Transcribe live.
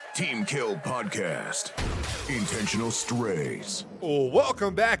Team Kill Podcast. Intentional Strays.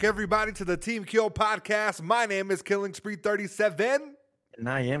 Welcome back, everybody, to the Team Kill Podcast. My name is Killing Spree 37. And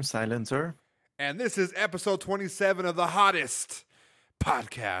I am Silencer. And this is episode 27 of the hottest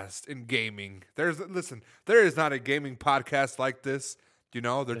podcast in gaming. There is not a gaming podcast like this. You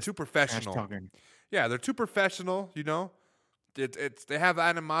know, they're too professional. Yeah, they're too professional, you know. They have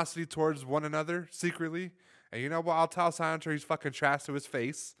animosity towards one another secretly. And you know what? I'll tell Silencer he's fucking trash to his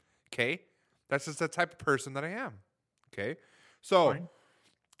face. Okay? That's just the type of person that I am. Okay? So,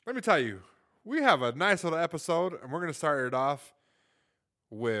 let me tell you, we have a nice little episode, and we're going to start it off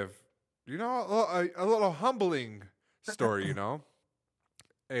with, you know, a little humbling story, you know?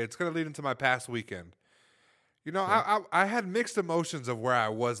 It's going to lead into my past weekend. You know, I had mixed emotions of where I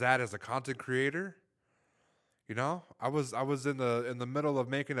was at as a content creator. You know, I was in the middle of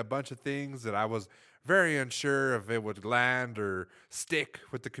making a bunch of things that I was very unsure if it would land or stick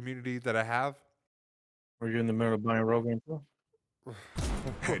with the community that I have. Were you in the middle of buying Rogan too?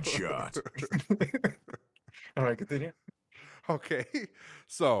 Headshot. All right, continue. Okay.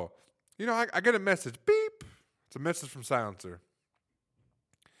 So, you know, I get a message. Beep. It's a message from Silencer.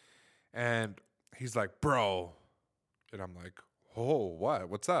 And he's like, bro. And I'm like, oh, what?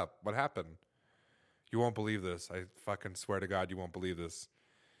 What's up? What happened? You won't believe this. I fucking swear to God, you won't believe this.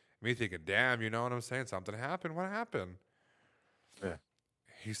 Me thinking, damn, you know what I'm saying? Something happened. What happened? Yeah.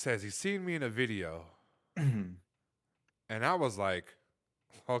 He says he's seen me in a video. And I was like,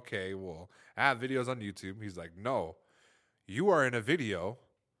 okay, well, I have videos on YouTube. He's like, no, you are in a video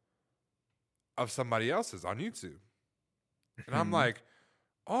of somebody else's on YouTube. And I'm like,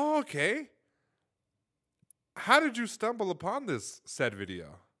 oh, okay. How did you stumble upon this said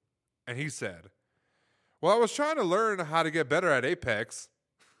video? And he said, well, I was trying to learn how to get better at Apex.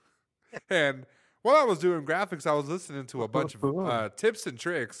 And while I was doing graphics, I was listening to a bunch of tips and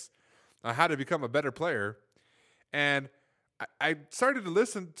tricks on how to become a better player. And I started to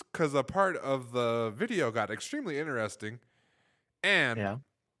listen because a part of the video got extremely interesting. And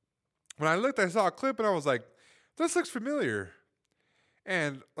when I looked, I saw a clip and I was like, this looks familiar.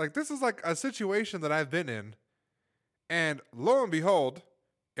 And like, this is like a situation that I've been in. And lo and behold,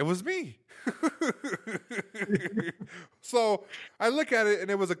 it was me. So I look at it,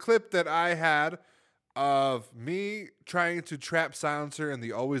 and it was a clip that I had of me trying to trap Silencer in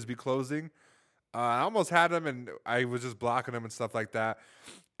the Always Be Closing. I almost had him, and I was just blocking him and stuff like that.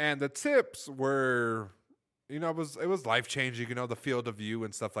 And the tips were, you know, it was life-changing, you know, the field of view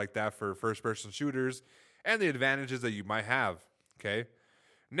and stuff like that for first-person shooters and the advantages that you might have, okay?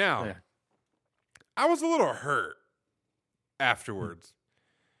 Now, I was a little hurt afterwards.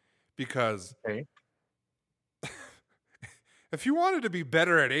 Because if you wanted to be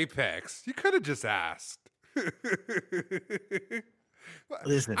better at Apex, you could have just asked.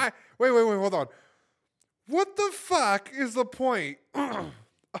 Listen. Wait, hold on. What the fuck is the point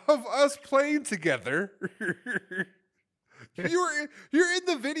of us playing together? You're in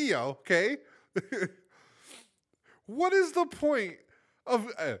the video, okay? What is the point of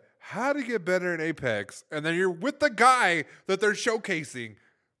how to get better in Apex? And then you're with the guy that they're showcasing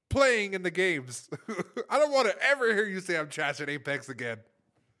playing in the games. I don't want to ever hear you say I'm trash at Apex again.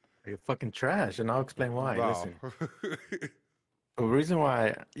 You're fucking trash, and I'll explain why. Wow. Listen. The reason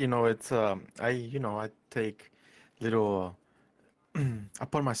why, you know, it's I take little I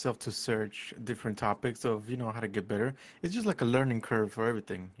put myself to search different topics of, you know, how to get better. It's just like a learning curve for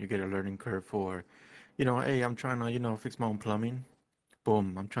everything. You get a learning curve for, you know, hey, I'm trying to, you know, fix my own plumbing.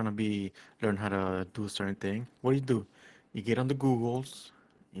 Boom, I'm trying to learn how to do a certain thing. What do? You get on the Googles.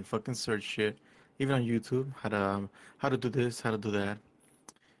 You fucking search shit, even on YouTube, how to do this, how to do that.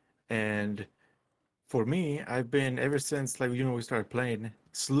 And for me, I've been ever since, like, you know, we started playing.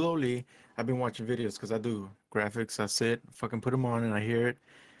 Slowly, I've been watching videos because I do graphics. I sit, fucking put them on, and I hear it.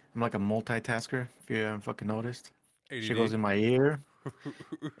 I'm like a multitasker. If you haven't fucking noticed, shit goes in my ear,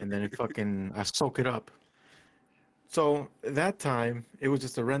 and then I soak it up. So that time, it was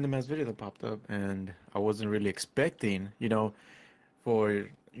just a random ass video that popped up, and I wasn't really expecting, you know, for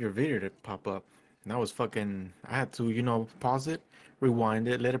your video to pop up. And I had to, you know, pause it, rewind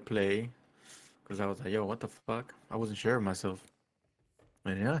it, let it play. Because I was like, yo, what the fuck? I wasn't sure of myself.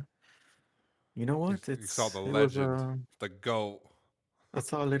 And yeah, you know what? You saw the legend, the GOAT. I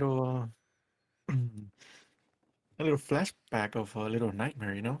saw a little flashback of a little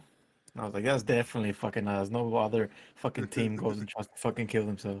nightmare, you know? And I was like, that's definitely fucking us. No other fucking team goes and tries to fucking kill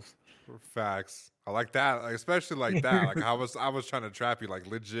themselves. Facts. I like that, like, especially like that. Like I was trying to trap you, like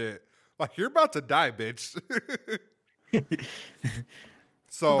legit. Like you're about to die, bitch.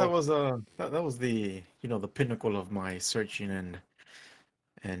 So that was the, you know, the pinnacle of my searching and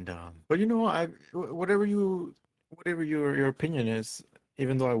And but you know, whatever your opinion is,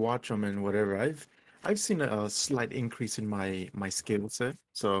 even though I watch them and whatever, I've seen a slight increase in my skill set.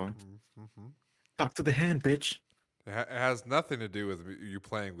 So Mm-hmm. talk to the hand, bitch. It has nothing to do with you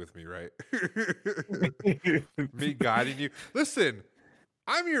playing with me, right? Me guiding you. Listen,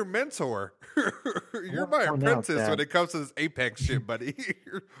 I'm your mentor. I You're want to my point out apprentice when that it comes to this Apex shit, buddy.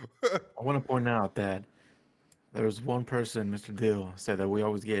 I want to point out that there was one person, Mr. Dill, said that we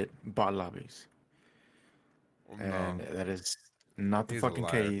always get bot lobbies, No, and that is not the he's a fucking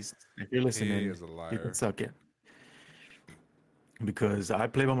liar. case. If you're He listening, is a you can liar. suck it. Because I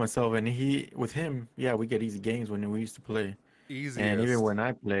play by myself, and with him, yeah, we get easy games when we used to play. And even Easiest. when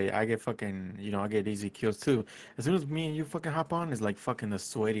I play, I get fucking, I get easy kills too. As soon as me and you fucking hop on, it's like fucking the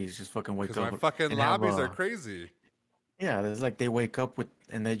sweaties just fucking wake Because my up fucking and have lobbies are crazy. yeah, it's like they wake up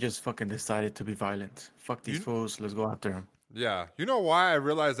and they just fucking decided to be violent. Fuck these You, fools, let's go after them. yeah. You know why I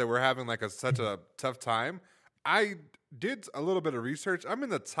realized that we're having like such a tough time? I did a little bit of research. I'm in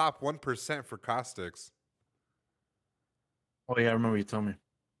the top 1% for caustics. Oh yeah, I remember you told me.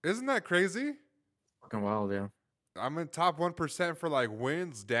 Isn't that crazy? Fucking wild, yeah. I'm in top 1% for like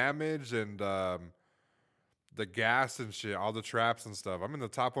wins, damage, and the gas and shit, all the traps and stuff. I'm in the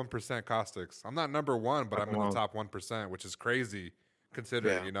top 1% caustics. I'm not number one, but I'm Fucking in the wild. top 1%, which is crazy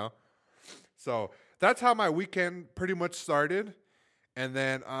considering, Yeah. you know? So that's how my weekend pretty much started. And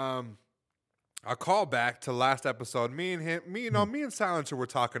then a call back to last episode. Me and Silencer were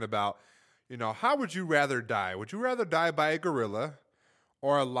talking about, how would you rather die? Would you rather die by a gorilla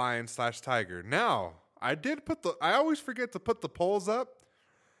or a lion/tiger? Now, I always forget to put the polls up,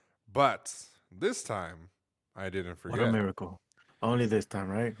 but this time I didn't What a forget. miracle. Only this time,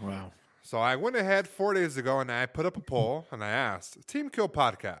 right? Wow. So I went ahead 4 days ago and I put up a poll and I asked Team Kill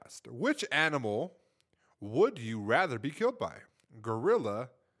Podcast, which animal would you rather be killed by? Gorilla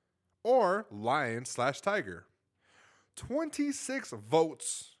or lion/tiger? 26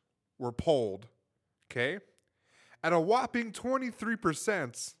 votes were polled, okay? At a whopping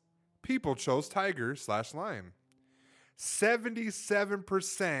 23%, people chose tiger/lion.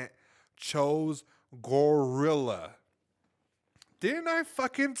 77% chose gorilla. Didn't I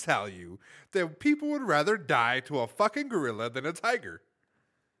fucking tell you that people would rather die to a fucking gorilla than a tiger?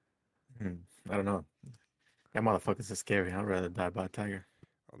 Hmm. I don't know. That motherfuckers are scary. I'd rather die by a tiger.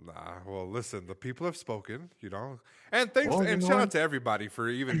 Nah, well, listen, the people have spoken, and thanks Well, you and know shout out what? to everybody for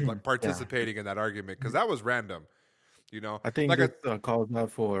even like Yeah. participating in that argument because that was random, I think like this calls out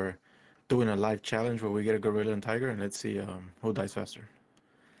for doing a live challenge where we get a gorilla and tiger and let's see who dies faster.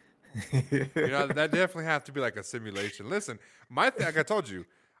 that definitely have to be like a simulation. Listen, my thing, like I told you,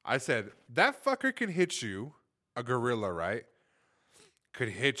 I said that fucker can hit you, a gorilla, right? Could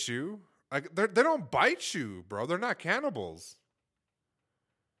hit you. Like they don't bite you, bro. They're not cannibals.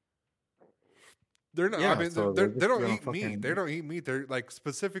 They're not. I Yeah, mean, so they they're they just don't gonna eat meat. fucking They don't eat meat. They're like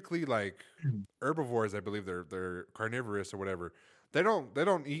specifically like herbivores. I believe they're carnivorous or whatever. They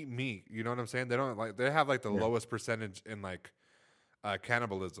don't eat meat. You know what I'm saying? They don't like. They have like the yeah. lowest percentage in like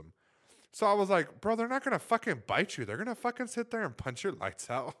cannibalism. So I was like, bro, they're not gonna fucking bite you. They're gonna fucking sit there and punch your lights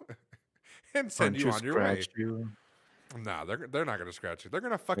out and send Punch you you, on your way. scratch you. Nah, they're not gonna scratch you. They're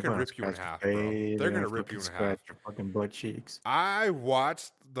gonna They're fucking gonna rip you in scratch half, your bro. face. They're They're gonna gonna rip you fucking in half. scratch your fucking butt cheeks. I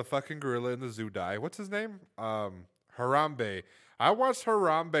watched the fucking gorilla in the zoo die. What's his name? Harambe. I watched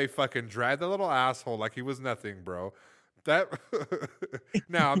Harambe fucking drag the little asshole like he was nothing, bro. That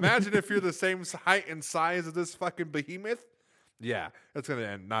now imagine if you're the same height and size of this fucking behemoth. Yeah, it's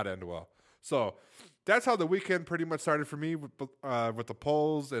gonna not end well. So that's how the weekend pretty much started for me with the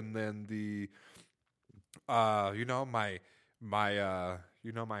polls and then the my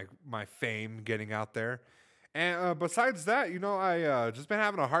fame getting out there. And besides that, I just been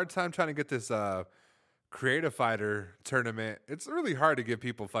having a hard time trying to get this creative fighter tournament. It's really hard to give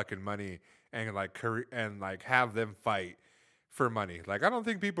people fucking money and like have them fight for money. Like I don't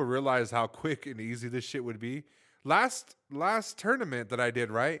think people realize how quick and easy this shit would be. Last tournament that I did,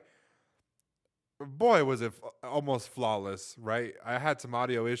 right? Boy, was it almost flawless, right? I had some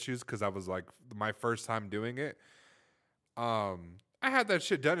audio issues because I was like my first time doing it. I had that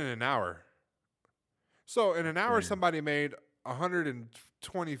shit done in an hour. So in an hour, Yeah. somebody made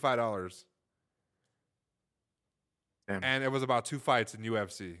 $125, Damn. and it was about 2 fights in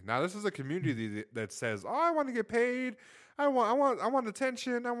UFC. Now this is a community that says, "Oh, I want to get paid. I want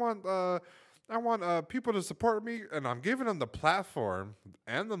attention. I want people to support me," and I'm giving them the platform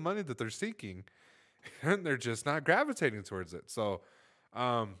and the money that they're seeking, and they're just not gravitating towards it. So,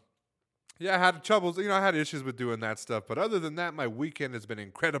 yeah, I had troubles. I had issues with doing that stuff, but other than that, my weekend has been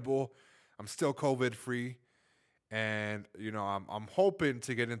incredible. I'm still COVID free. and I'm hoping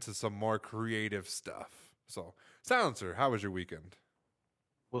to get into some more creative stuff. So, Silencer, how was your weekend?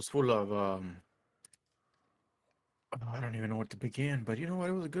 Was full of I don't even know what to begin, but you know what?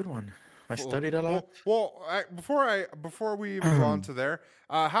 It was a good one. I Well, studied a lot. before we even go on to there,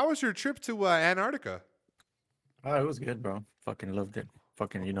 how was your trip to Antarctica? Oh, it was good, bro. Fucking loved it.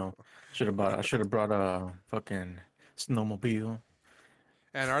 Fucking, I should have brought a fucking snowmobile.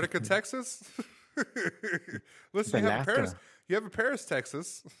 Antarctica, Texas. Listen, Alaska. You have a Paris,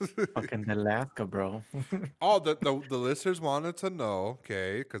 Texas. Fucking Alaska, bro. All the listeners wanted to know,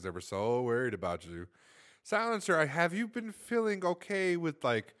 okay, because they were so worried about you. Silencer, have you been feeling okay with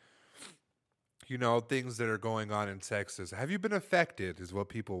things that are going on in Texas? Have you been affected? Is what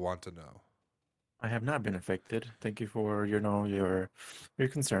people want to know. I have not been affected. Thank you for, your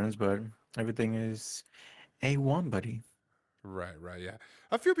concerns, but everything is A1, buddy. Right, yeah.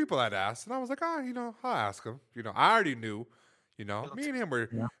 A few people had asked, and I was like, I'll ask him. I already knew. Me and him were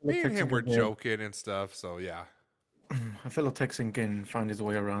Yeah. joking and stuff. So yeah, A fellow Texan can find his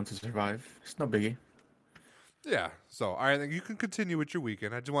way around to survive. It's no biggie. yeah. So all right, you can continue with your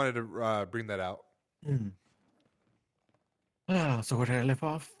weekend. I just wanted to bring that out. So where did I leave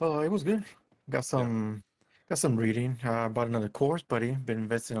off? It was good. Got some reading. Bought another course, buddy. Been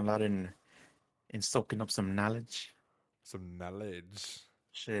investing a lot in soaking up some knowledge. Some knowledge.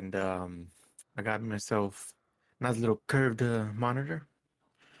 And I got myself a nice little curved monitor.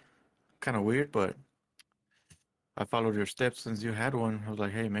 Kind of weird, but I followed your steps since you had one. I was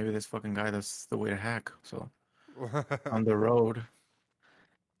like, hey, maybe this fucking guy, that's the way to hack. So on the road,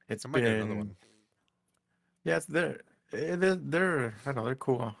 it's I might get another been one. yeah, they're I don't know, they're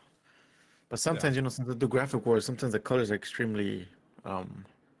cool. But sometimes, since they do graphic work, sometimes the colors are extremely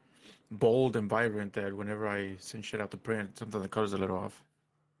bold and vibrant that whenever I send shit out to print, sometimes the colors are a little off.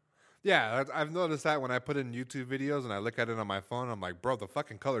 Yeah, I've noticed that when I put in YouTube videos and I look at it on my phone, I'm like, bro, the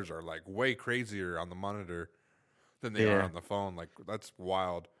fucking colors are like way crazier on the monitor than they are on the phone. Like that's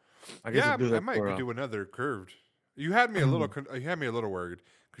wild. I guess Yeah, I do I that might for do another curved. You had me a little. You had me a little worried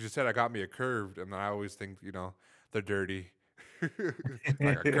because you said I got me a curved, and I always think they're dirty.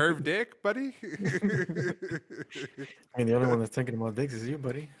 Like a curved dick, buddy. I mean, the only one that's thinking about dicks is you,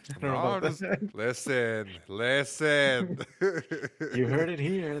 buddy. I don't know about that. Listen. You heard it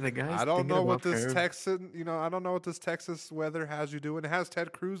here. The guy's I don't thinking know what about this curves. Texan, I don't know what this Texas weather has you doing. It has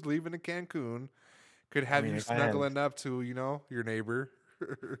Ted Cruz leaving to Cancun. Could have you If I had, snuggling up to, your neighbor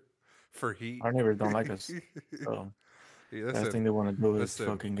for heat. our neighbors don't like us. So Hey, last thing they want to do is listen.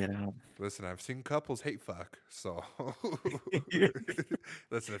 fucking get out. Listen, I've seen couples hate fuck. So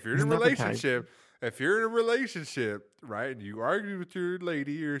listen, if you're in He's a not the type. relationship, right, and you argue with your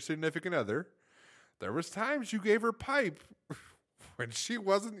lady, your significant other, there was times you gave her pipe when she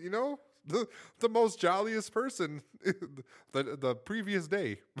wasn't, the most jolliest person the previous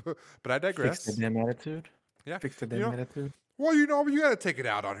day. But I digress. Fix the damn attitude. Yeah. Fix the damn attitude. Well, you got to take it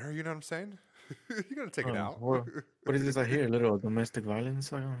out on her. You know what I'm saying? You got to take it out. What is this I hear? A little domestic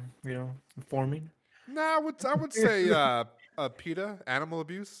violence, forming? Nah, I would say PETA, animal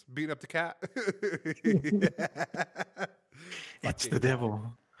abuse, beating up the cat. It's the devil.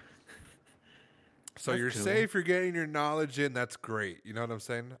 So That's you're cool. safe, you're getting your knowledge in, that's great. You know what I'm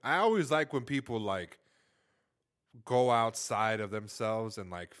saying? I always like when people go outside of themselves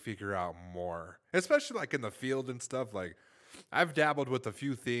and figure out more. Especially in the field and stuff. I've dabbled with a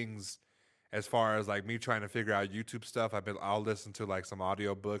few things as far as me trying to figure out YouTube stuff. I'll listen to some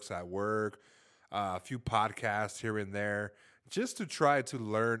audiobooks at work, a few podcasts here and there, just to try to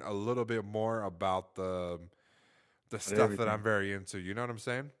learn a little bit more about the stuff that I'm very into. You know what I'm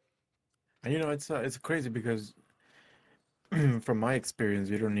saying? And it's crazy because from my experience,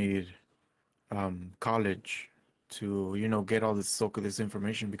 you don't need college to get all this soak of this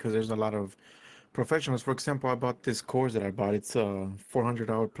information because there's a lot of professionals. For example, I bought this course that I bought. It's a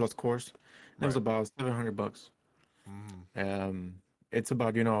 $400 plus course. It was about $700. It's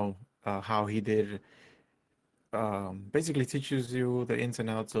about how he did. Basically teaches you the ins and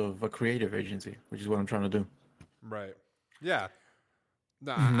outs of a creative agency, which is what I'm trying to do. Right. Yeah.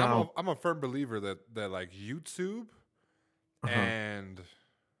 No, Now, I'm a firm believer that YouTube and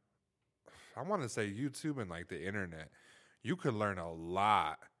I want to say YouTube and the internet, you can learn a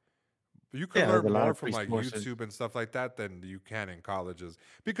lot. You can there's a learn lot more of from free courses. YouTube and stuff like that than you can in colleges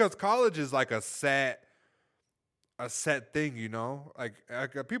because college is a set thing.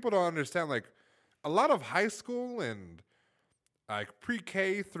 People don't understand a lot of high school and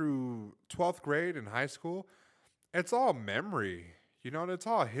pre-K through 12th grade in high school, it's all memory. And it's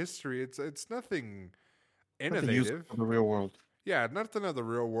all history. It's nothing Nothing useful innovative. for the real world. Yeah, nothing of the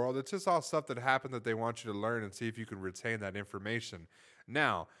real world. It's just all stuff that happened that they want you to learn and see if you can retain that information.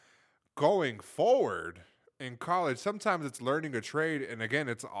 Now, going forward in college, sometimes it's learning a trade, and again,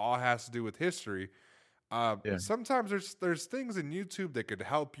 it's all has to do with history. Yeah. Sometimes there's things in YouTube that could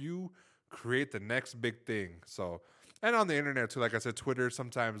help you create the next big thing. So, and on the internet too, like I said, Twitter.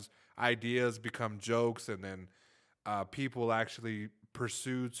 Sometimes ideas become jokes, and then people actually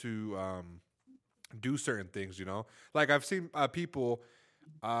pursue to do certain things. Like I've seen people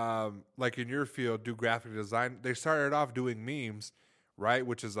like in your field do graphic design. They started off doing memes, right,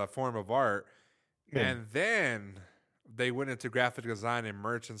 which is a form of art, Yeah. and then they went into graphic design and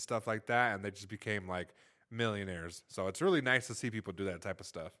merch and stuff like that, and they just became like millionaires. So it's really nice to see people do that type of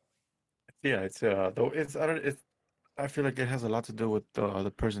stuff. Yeah, it's though it's I don't it's I feel like it has a lot to do with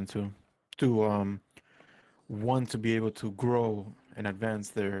the person too, to want to be able to grow and advance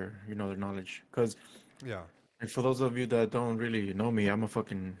their their knowledge. Because Yeah. for those of you that don't really know me, I'm a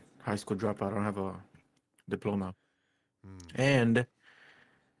fucking high school dropout. I don't have a diploma. And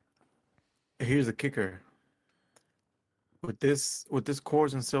here's the kicker. With this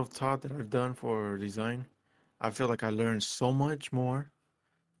course and self-taught that I've done for design, I feel like I learned so much more.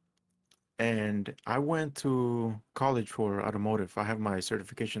 And I went to college for automotive. I have my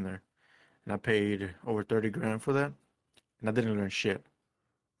certification there, and I paid over 30 grand for that, and I didn't learn shit.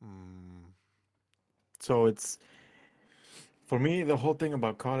 Mm. So it's for me, the whole thing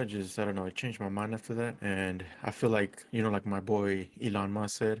about college is, I don't know, it changed my mind after that. And I feel like, like my boy Elon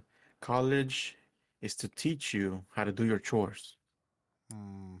Musk said, college is to teach you how to do your chores.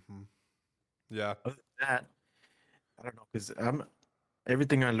 Hmm. Yeah. Other than that, I don't know, because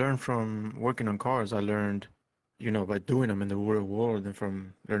everything I learned from working on cars, I learned, by doing them in the real world and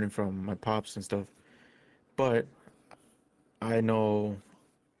from learning from my pops and stuff. But I know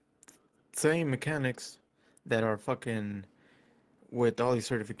same mechanics that are fucking with all these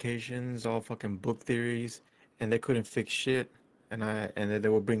certifications, all fucking book theories, and they couldn't fix shit. And then they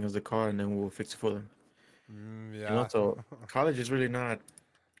will bring us the car, and then we'll fix it for them. And Yeah. also, college is really not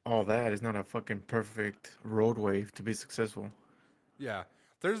all that. It's not a fucking perfect roadway to be successful. Yeah.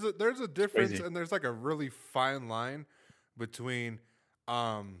 There's a difference, Crazy. and there's like a really fine line between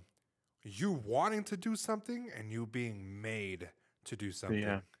you wanting to do something and you being made to do something.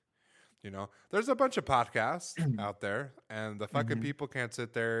 Yeah. There's a bunch of podcasts out there, and the fucking people can't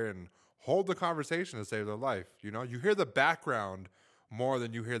sit there and hold the conversation to save their life. You hear the background more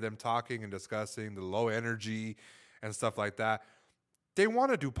than you hear them talking and discussing the low energy and stuff like that. They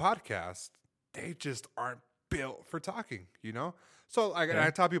want to do podcasts. They just aren't built for talking. So and Yeah. I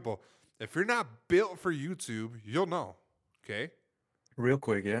tell people, if you're not built for YouTube, you'll know. Okay. Real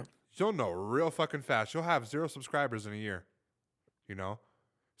quick, yeah. You'll know real fucking fast. You'll have 0 subscribers in a year.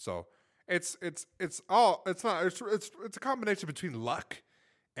 So it's a combination between luck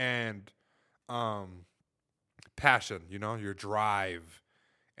and passion, your drive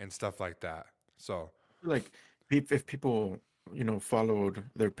and stuff like that. So Like, if people, followed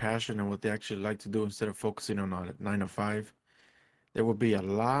their passion and what they actually like to do instead of focusing on a 9 to 5, there would be a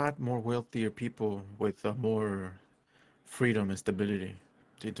lot more wealthier people with more freedom and stability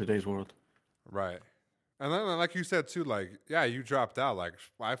in today's world. right. And then like you said too, like, yeah, you dropped out. Like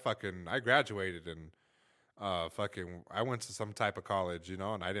I graduated and I went to some type of college, and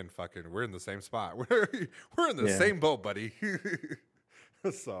I didn't we're in the same spot. We're in the Yeah. same boat, buddy.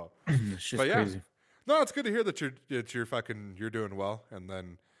 So It's just but yeah. crazy. No, it's good to hear that you're doing well, and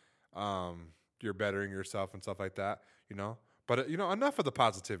then you're bettering yourself and stuff like that, But enough of the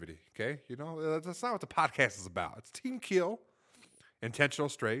positivity, okay? That's not what the podcast is about. It's Team Kill, Intentional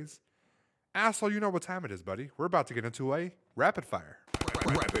Strays. Asshole, you know what time it is, buddy. We're about to get into a rapid fire.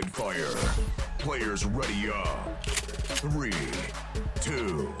 Rapid fire. Players ready up. 3,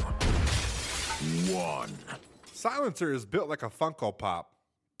 2, 1. Silencer is built like a Funko Pop.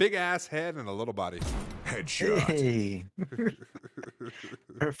 Big ass head and a little body. Headshot. Hey.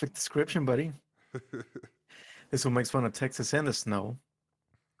 Perfect description, buddy. This one makes fun of Texas and the snow,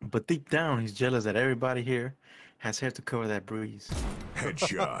 but deep down, he's jealous that everybody here has hair to cover that breeze.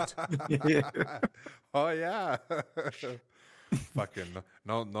 Headshot. Oh yeah. Fucking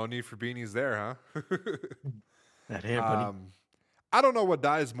no need for beanies there, huh? That hair, buddy. I don't know what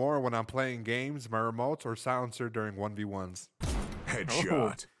dies more when I'm playing games, my remote, or silencer during 1v1s.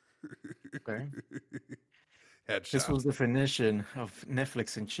 Headshot. Okay. Headshot. This was the definition of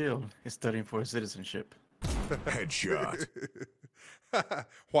Netflix and chill is studying for citizenship. Headshot.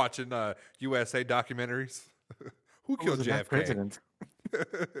 Watching USA documentaries. Who Who killed was the black JFK? president?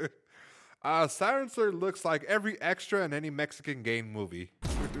 Silencer looks like every extra in any Mexican game movie.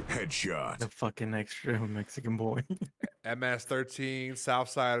 Headshot. The fucking extra Mexican boy. MS-13,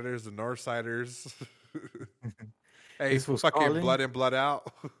 Southsiders, the Northsiders. Hey, This was fucking calling. blood in, blood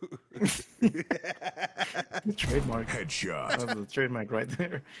out. Trademark. Headshot. That's the trademark right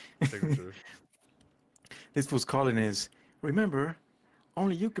there. Signature. This was calling is, remember,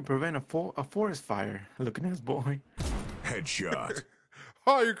 only you can prevent a forest fire. Looking ass boy. Headshot.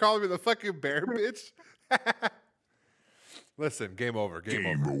 Oh, you're calling me the fucking bear, bitch? Listen, game over. Game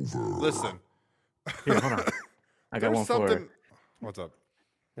over. Listen, Here, hold on. I got there's one something. for. What's up?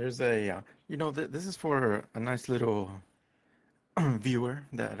 There's a, this is for a nice little viewer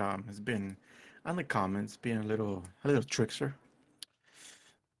that has been on the comments, being a little trickster.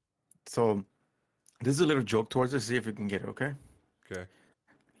 So this is a little joke towards us. See if you can get it. Okay. Okay.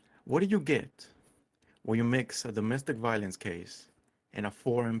 What do you get when you mix a domestic violence case and a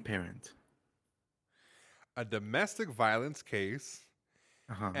foreign parent? A domestic violence case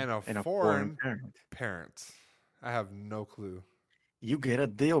Uh-huh. and a foreign foreign parent. parent. I have no clue. You get a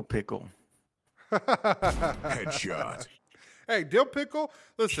dill pickle. Headshot. Hey, Dill Pickle,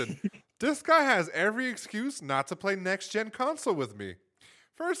 listen, this guy has every excuse not to play next gen console with me.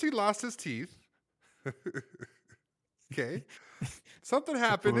 First, he lost his teeth. Okay. Something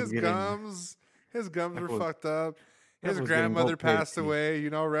happened. was His getting- gums were was- fucked up. that His was getting grandmother gold plated passed teeth. away.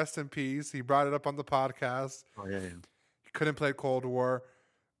 Rest in peace. He brought it up on the podcast. Oh yeah. He couldn't play Cold War.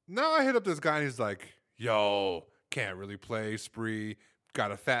 Now I hit up this guy and he's like, yo, can't really play Spree.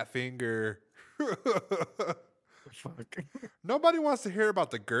 Got a fat finger. Fuck. Nobody wants to hear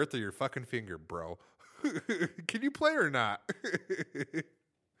about the girth of your fucking finger, bro. Can you play or not?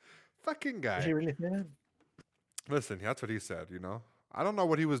 Fucking Is guy. he really bad? Listen, that's what he said, I don't know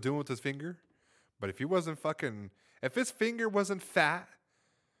what he was doing with his finger, but if his finger wasn't fat,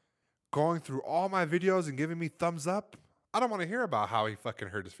 going through all my videos and giving me thumbs up, I don't want to hear about how he fucking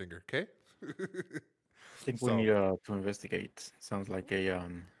hurt his finger, okay? I think So- we need to investigate. Sounds like a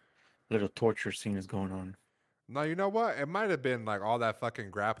little torture scene is going on. No, you know what? It might have been like all that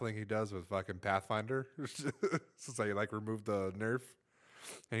fucking grappling he does with fucking Pathfinder. Since I remove the nerf.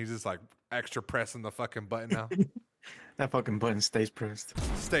 And he's just like extra pressing the fucking button now. That fucking button stays pressed.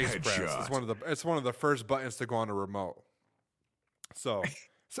 Stays pressed. Headshot. It's one of the first buttons to go on a remote. So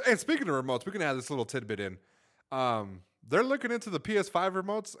and speaking of remotes, we can add this little tidbit in. They're looking into the PS5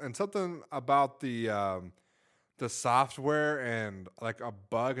 remotes and something about the software and like a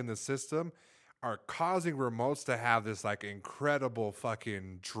bug in the system are causing remotes to have this like incredible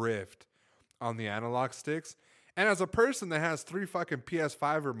fucking drift on the analog sticks. And as a person that has 3 fucking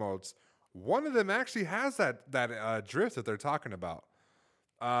PS5 remotes, one of them actually has that drift that they're talking about.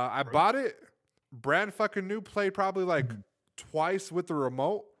 I bought it brand fucking new, played probably like twice with the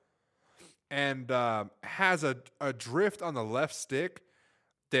remote, and has a drift on the left stick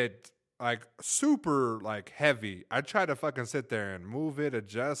that like super like heavy. I try to fucking sit there and move it,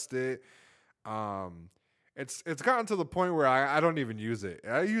 adjust it. It's gotten to the point where I don't even use it.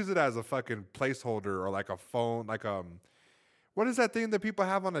 I use it as a fucking placeholder or like a phone, like what is that thing that people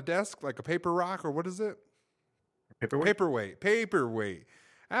have on a desk, like a paper rock or what is it? Paperweight? Paperweight.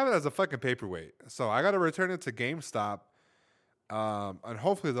 I have it as a fucking paperweight. So I got to return it to GameStop, and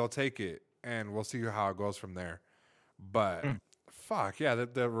hopefully they'll take it, and we'll see how it goes from there. But fuck yeah, the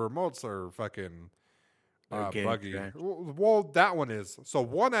remotes are fucking They're getting buggy. trash. Well, that one is. So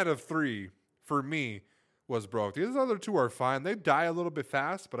 1 out of 3 for me was broke. These other 2 are fine. They die a little bit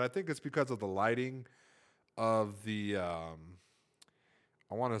fast, but I think it's because of the lighting of the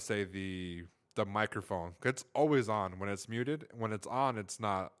I want to say the microphone. It's always on when it's muted. When it's on, it's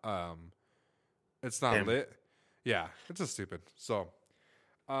not Damn. lit. Yeah, it's just stupid. So,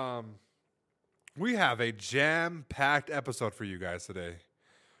 we have a jam-packed episode for you guys today.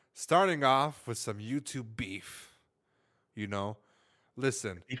 Starting off with some YouTube beef.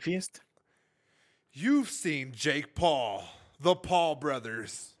 Listen, Beefiest? you've seen Jake Paul, the Paul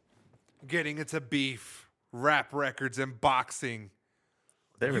brothers, getting into beef, rap records, and boxing.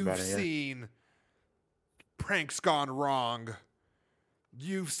 With everybody, You've yeah. seen pranks gone wrong.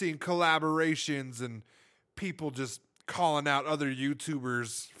 You've seen collaborations and people just calling out other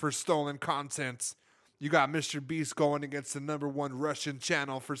YouTubers for stolen content. You got Mr. Beast going against the #1 Russian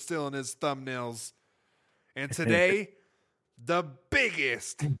channel for stealing his thumbnails. And today, the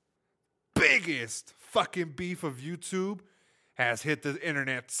biggest fucking beef of YouTube has hit the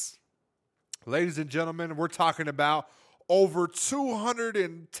internets. Ladies and gentlemen, we're talking about over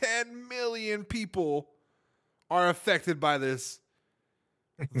 210 million people are affected by this.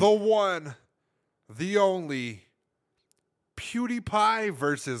 The one, the only, PewDiePie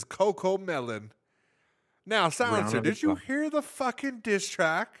versus Coco Melon. Now, Silencer, Round of did you applause. hear the fucking diss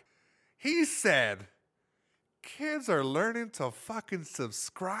track? He said, kids are learning to fucking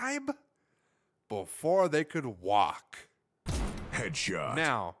subscribe before they could walk. Headshot.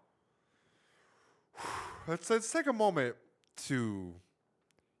 Now, let's take a moment to,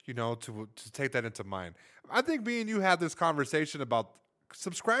 to take that into mind. I think me and you had this conversation about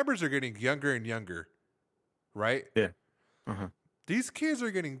subscribers are getting younger and younger, right? Yeah. Uh-huh. These kids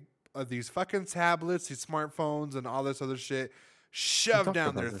are getting these fucking tablets, these smartphones, and all this other shit shoved talked down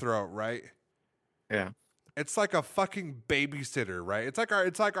about their this. throat, right? Yeah. It's like a fucking babysitter, right? It's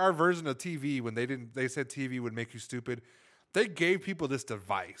like our version of TV when they said TV would make you stupid. They gave people this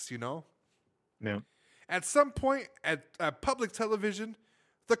device, Yeah. At some point at public television,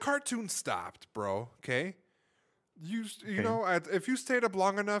 the cartoon stopped, bro. Okay, if you stayed up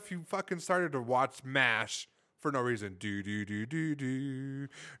long enough, you fucking started to watch MASH for no reason. Do do do do do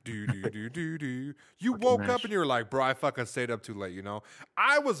do do do do do. You Fucking woke up MASH. and you were like, bro, I fucking stayed up too late.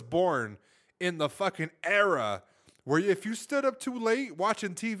 I was born in the fucking era where if you stood up too late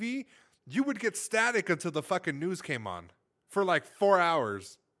watching TV, you would get static until the fucking news came on for like 4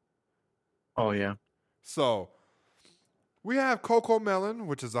 hours. Oh yeah. So we have Coco Melon,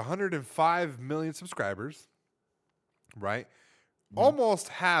 which is 105 million subscribers, right? Almost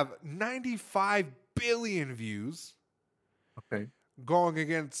have 95 billion views, Okay. going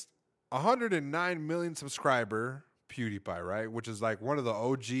against 109 million subscriber PewDiePie, right? Which is like one of the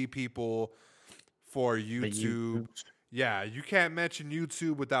OG people for The YouTube. YouTubes. Yeah, you can't mention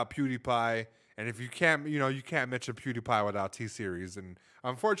YouTube without PewDiePie, and if you can't, you can't mention PewDiePie without T-Series, and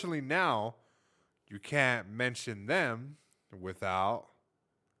unfortunately now you can't mention them without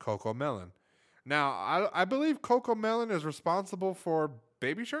Coco Melon. Now, I believe Coco Melon is responsible for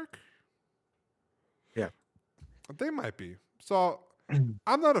Baby Shark. Yeah. They might be. So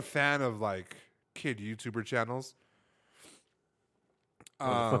I'm not a fan of like kid YouTuber channels.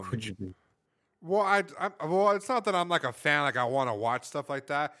 What the fuck would you do? Well, it's not that I'm like a fan, like I want to watch stuff like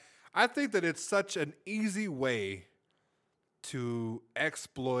that. I think that it's such an easy way to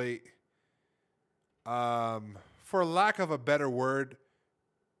exploit, for lack of a better word,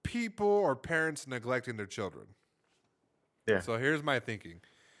 people or parents neglecting their children. Yeah. So here's my thinking.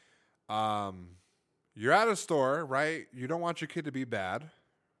 You're at a store, right? You don't want your kid to be bad.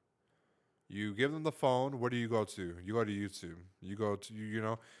 You give them the phone. Where do you go to? You go to YouTube. You go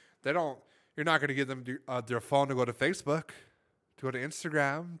to, they don't, you're not going to give them their phone to go to Facebook, to go to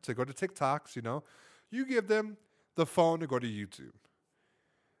Instagram, to go to TikToks, You give them the phone to go to YouTube.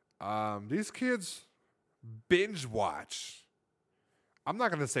 These kids binge watch. I'm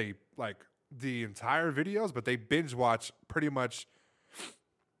not going to say like the entire videos, but they binge watch pretty much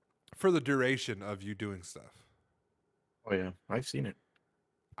for the duration of you doing stuff. Oh yeah. I've seen it.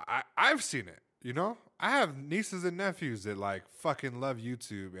 I've seen it, I have nieces and nephews that like fucking love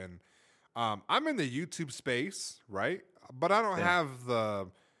YouTube, and I'm in the YouTube space, right? But I don't have the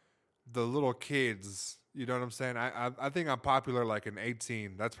little kids, you know what I'm saying? I think I'm popular like in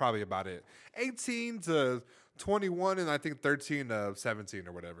 18. That's probably about it. 18 to 21 and I think 13 to 17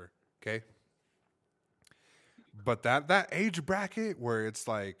 or whatever, okay? But that age bracket where it's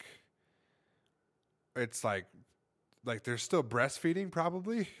like they're still breastfeeding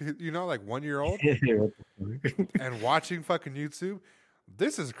probably, like 1 year old and watching fucking YouTube.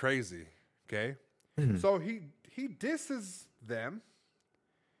 This is crazy. Okay. So he disses them.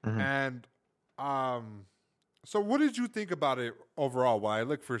 And so what did you think about it overall? While I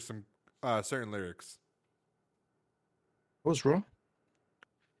look for some certain lyrics. It was raw.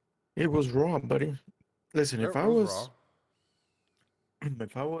 It was raw, buddy. Listen, It if I was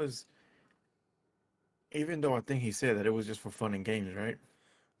was, even though I think he said that it was just for fun and games, right?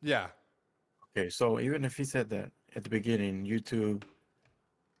 Yeah. Okay, so even if he said that at the beginning, YouTube,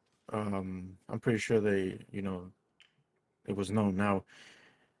 I'm pretty sure it was known. Now,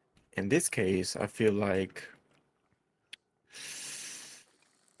 in this case, I feel like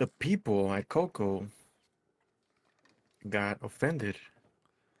the people at Coco got offended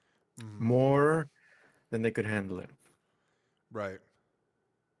more than they could handle it. Right.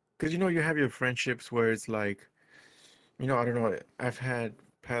 Because you have your friendships where it's like, I don't know. I've had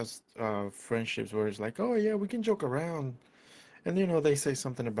past friendships where it's like, oh yeah, we can joke around, and they say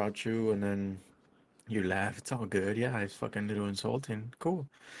something about you, and then you laugh. It's all good. Yeah, it's fucking little insulting. Cool.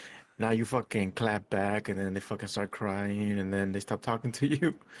 Now you fucking clap back, and then they fucking start crying, and then they stop talking to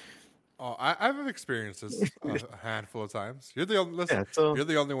you. Oh, I've experienced this a handful of times. You're the only Yeah, so you're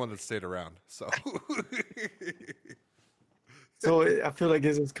the only one that stayed around. So so I feel like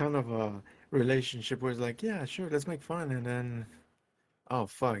this is kind of a relationship where it's like, yeah, sure, let's make fun, and then, oh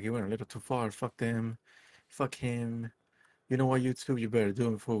fuck, you went a little too far. Fuck them, fuck him. You know what, YouTube, you better do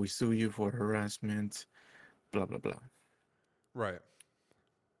it before we sue you for harassment. blah blah blah. Right.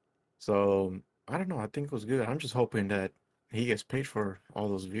 So I don't know. I think it was good. I'm just hoping that he gets paid for all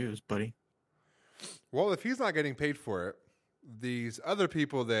those views, buddy. Well, if he's not getting paid for it, these other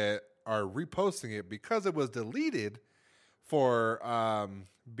people that are reposting it because it was deleted for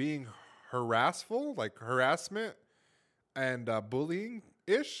being harassful, like harassment and bullying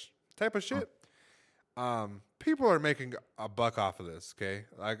ish type of shit. People are making a buck off of this. Okay,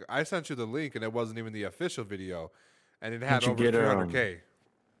 like I sent you the link, and it wasn't even the official video, and it had Can't you over get 300K.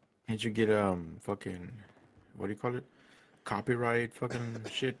 Can't you get fucking what do you call it? Copyright fucking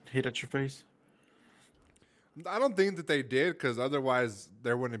shit hit at your face? I don't think that they did because otherwise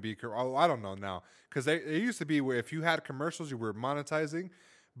there wouldn't be. Oh, I don't know now because it used to be where if you had commercials, you were monetizing,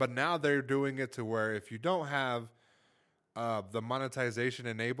 but now they're doing it to where if you don't have the monetization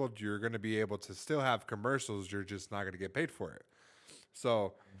enabled, you're going to be able to still have commercials. You're just not going to get paid for it.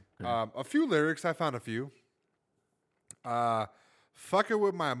 So, a few lyrics. I found a few. Fucking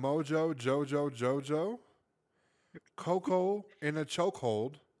with my mojo, Jojo. Coco in a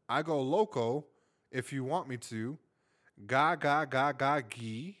chokehold. I go loco if you want me to. Ga,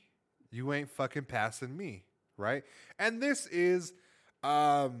 gee. You ain't fucking passing me. Right? And this is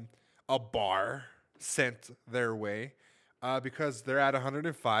a bar sent their way because they're at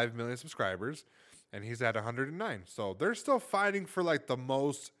 105 million subscribers and he's at 109. So they're still fighting for like the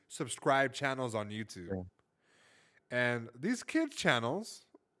most subscribed channels on YouTube. Yeah. And these kids channels,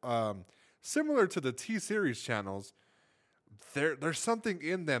 similar to the T-Series channels, there's something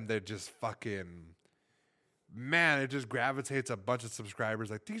in them that just fucking, man, it just gravitates a bunch of subscribers.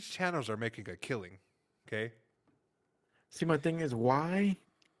 Like these channels are making a killing, okay? See, my thing is why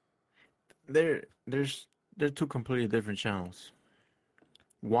they're two completely different channels.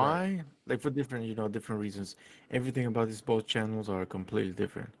 Why? Right. Like for different, different reasons. Everything about these both channels are completely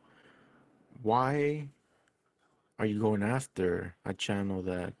different. Why are you going after a channel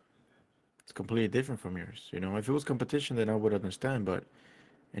that is completely different from yours? If it was competition, then I would understand. But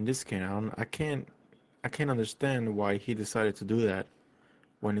in this case, I can't understand why he decided to do that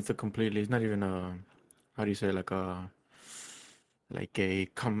when it's it's not even a, how do you say, like a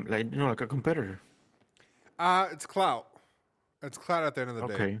competitor. It's clout. It's clout at the end of the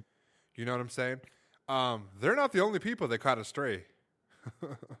day. You know what I'm saying? They're not the only people that caught a stray.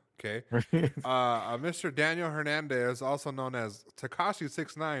 Okay. Mr. Daniel Hernandez, also known as Tekashi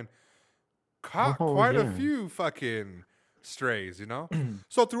 6ix9ine, caught quite a few fucking strays,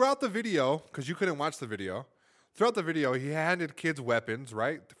 So throughout the video, because you couldn't watch the video, he handed kids weapons,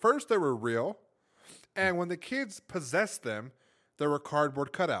 right? First they were real, and when the kids possessed them, there were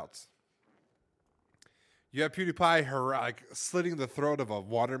cardboard cutouts. You have PewDiePie like slitting the throat of a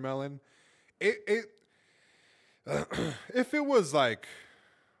watermelon. If it was like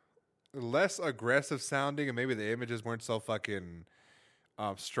less aggressive sounding and maybe the images weren't so fucking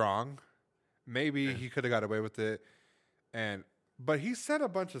strong, maybe he could have got away with it. But he said a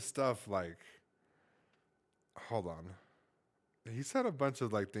bunch of stuff like, hold on. He said a bunch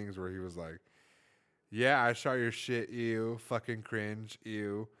of like things where he was like, yeah, I shot your shit, ew, fucking cringe,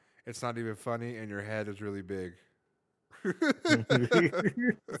 ew. It's not even funny, and your head is really big.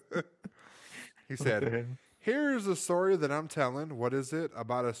 He said, here's a story that I'm telling. What is it?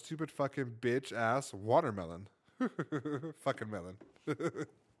 About a stupid fucking bitch ass watermelon. Fucking melon.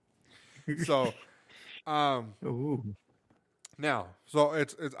 So, now, so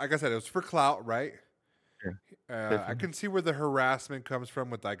it's like I said, it's for clout, right? I can see where the harassment comes from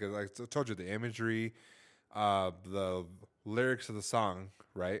with like I told you, the imagery, the lyrics of the song,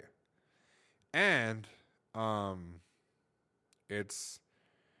 right? And it's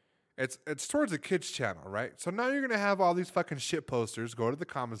towards the kids channel, right? So now you're gonna have all these fucking shit posters. Go to the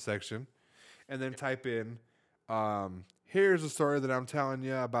comment section, and then type in, "Here's a story that I'm telling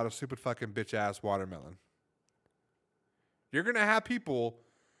you about a stupid fucking bitch ass watermelon." You're gonna have people.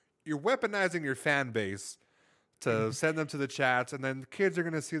 You're weaponizing your fan base to send them to the chats, and then the kids are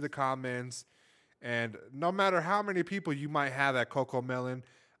gonna see the comments. And no matter how many people you might have at Coco Melon,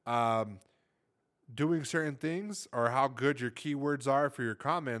 doing certain things or how good your keywords are for your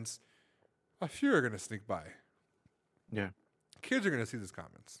comments, a few are going to sneak by. Yeah. Kids are going to see these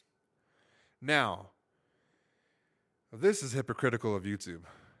comments. Now, this is hypocritical of YouTube,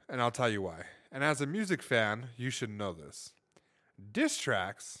 and I'll tell you why. And as a music fan, you should know this. Diss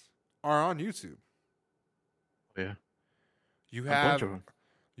tracks are on YouTube. Yeah. You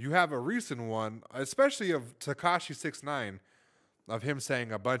have a recent one, especially of Tekashi 6ix9ine, of him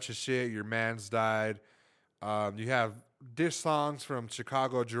saying a bunch of shit. Your man's died. You have diss songs from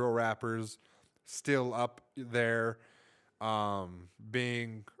Chicago drill rappers still up there,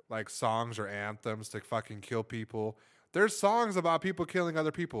 being like songs or anthems to fucking kill people. There's songs about people killing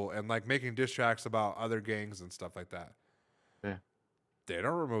other people and like making diss tracks about other gangs and stuff like that. Yeah. They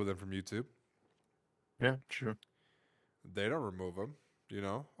don't remove them from YouTube. Yeah, true. They don't remove them. You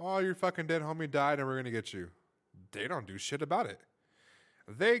know, oh, your fucking dead homie died and we're going to get you. They don't do shit about it.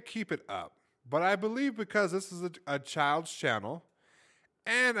 They keep it up. But I believe because this is a child's channel,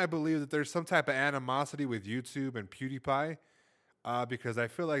 and I believe that there's some type of animosity with YouTube and PewDiePie, because I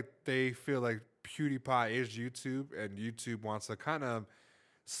feel like they feel like PewDiePie is YouTube, and YouTube wants to kind of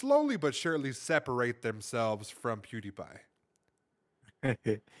slowly but surely separate themselves from PewDiePie.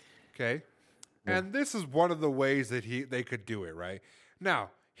 Okay? Yeah. And this is one of the ways that they could do it, right?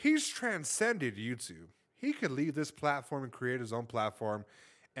 Now, he's transcended YouTube. He could leave this platform and create his own platform,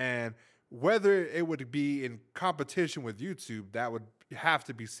 and whether it would be in competition with YouTube, that would have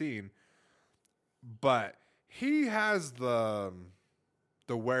to be seen. But he has the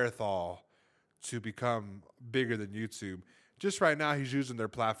wherewithal to become bigger than YouTube. Just right now, he's using their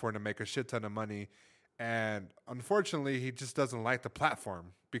platform to make a shit ton of money. And unfortunately, he just doesn't like the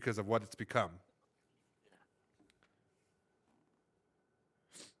platform because of what it's become.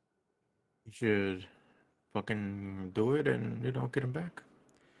 You should fucking do it and, get him back.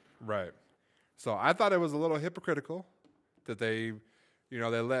 Right. So I thought it was a little hypocritical that they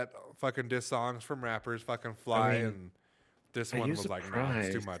let fucking diss songs from rappers fucking fly, and this one was like, no,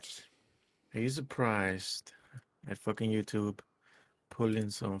 it's too much. Are you surprised at fucking YouTube pulling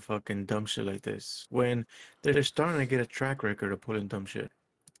some fucking dumb shit like this when they're starting to get a track record of pulling dumb shit?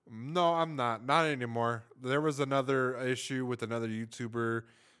 No, I'm not. Not anymore. There was another issue with another YouTuber.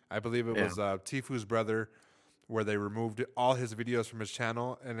 I believe it was Tifu's brother, where they removed all his videos from his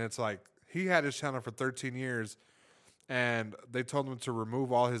channel. And it's like, he had his channel for 13 years, and they told him to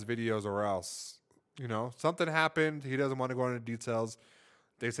remove all his videos or else. Something happened. He doesn't want to go into details.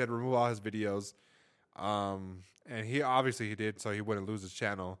 They said remove all his videos. And he did, so he wouldn't lose his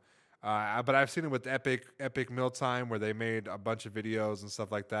channel. But I've seen it with Epic Mealtime, where they made a bunch of videos and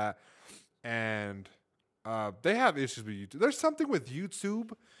stuff like that. And they have issues with YouTube. There's something with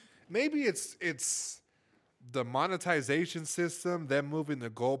YouTube. Maybe it's the monetization system, them moving the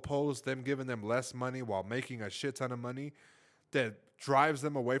goalposts, them giving them less money while making a shit ton of money, that drives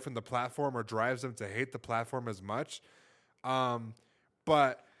them away from the platform or drives them to hate the platform as much.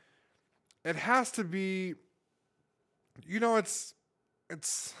 But it has to be, it's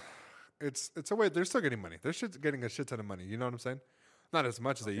a way. They're still getting money. They're getting a shit ton of money. You know what I'm saying? Not as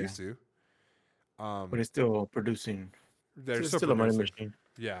much as they used to. But it's still producing. They're still producing. a money machine.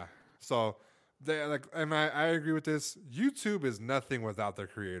 Yeah. So they like, and I agree with this. YouTube is nothing without their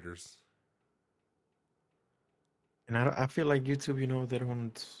creators. And I feel like YouTube,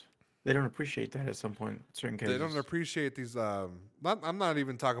 they don't appreciate that at some point. Certain cases. They don't appreciate these. I'm not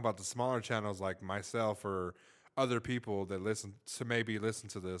even talking about the smaller channels like myself or other people that listen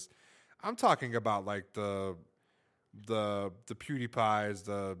to this. I'm talking about like the PewDiePies,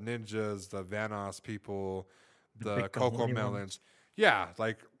 the Ninjas, the Vanoss people, the Coco Melons. Yeah,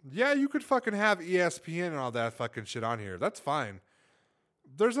 you could fucking have ESPN and all that fucking shit on here. That's fine.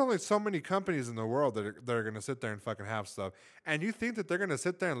 There's only so many companies in the world that are going to sit there and fucking have stuff. And you think that they're going to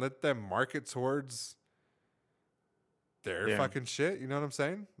sit there and let them market towards their fucking shit? You know what I'm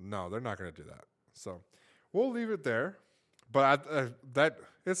saying? No, they're not going to do that. So we'll leave it there. But that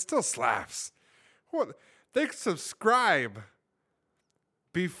it still slaps. What? They subscribe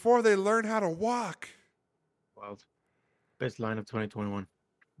before they learn how to walk. Wild. Best line of 2021.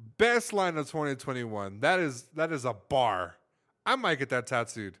 Best line of 2021. That is a bar. I might get that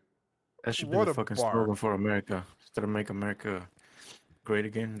tattooed. That should be the fucking slogan for America. Instead of make America great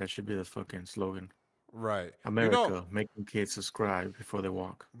again, that should be the fucking slogan. Right. America, making kids subscribe before they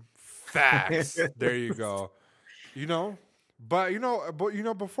walk. Facts. There you go.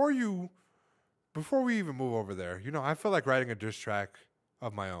 Before we even move over there, I feel like writing a diss track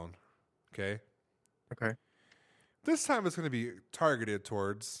of my own. Okay. This time it's going to be targeted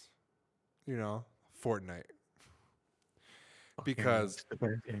towards, Fortnite. Because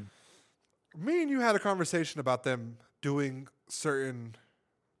me and you had a conversation about them doing certain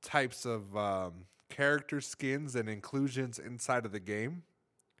types of character skins and inclusions inside of the game.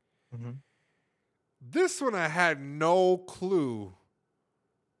 Mm-hmm. This one I had no clue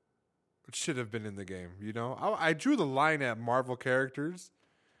it should have been in the game. I drew the line at Marvel characters.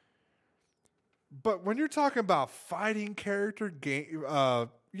 But when you're talking about fighting character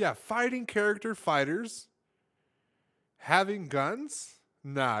fighters having guns,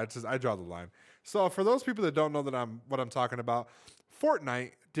 nah, it's just I draw the line. So for those people that don't know what I'm talking about,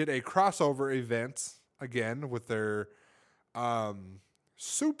 Fortnite did a crossover event again with their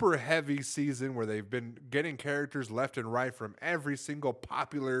super heavy season where they've been getting characters left and right from every single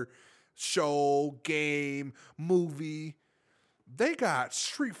popular show, game, movie. They got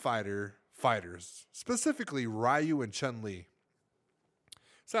Street Fighter fighters, specifically Ryu and Chun-Li.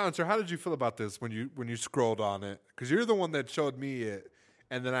 Silencer, how did you feel about this when you scrolled on it? Because you're the one that showed me it,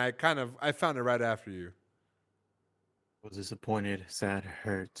 and then I found it right after you. I was disappointed, sad,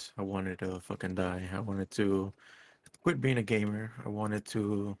 hurt. I wanted to fucking die. I wanted to quit being a gamer. I wanted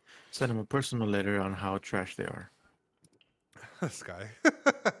to send them a personal letter on how trash they are. This guy.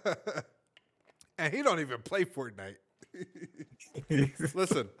 And he don't even play Fortnite.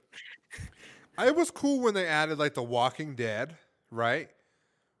 Listen, it was cool when they added like The Walking Dead, right?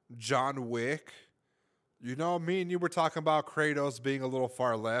 John Wick. You know, me and you were talking about Kratos being a little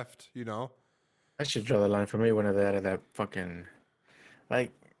far left, you know? I should draw the line for me when they added that fucking,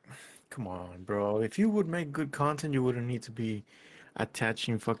 like, come on, bro. If you would make good content, you wouldn't need to be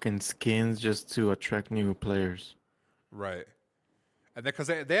attaching fucking skins just to attract new players. Right. And then because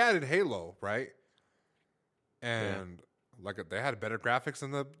they added Halo, right? And like they had better graphics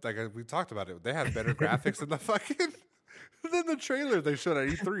in the, like we talked about it. They had better graphics in the fucking than the trailer they showed at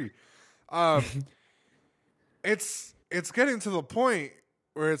E3. It's getting to the point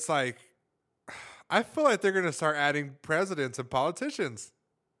where it's like I feel like they're gonna start adding presidents and politicians.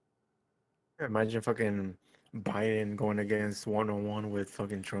 Imagine fucking Biden going against one-on-one with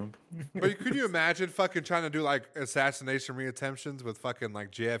fucking Trump. But could you imagine fucking trying to do like assassination reattemptions with fucking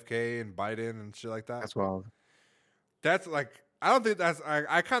like JFK and Biden and shit like that? That's wild. That's like I don't think that's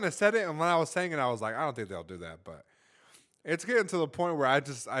I kind of said it, and when I was saying it, I was like, I don't think they'll do that. But it's getting to the point where I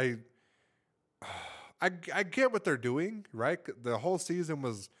get what they're doing, right? The whole season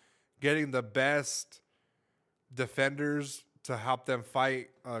was getting the best defenders to help them fight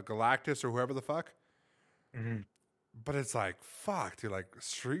Galactus or whoever the fuck. Mm-hmm. But it's like, fuck, dude, like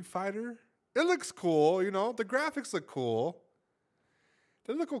Street Fighter? It looks cool, you know? The graphics look cool.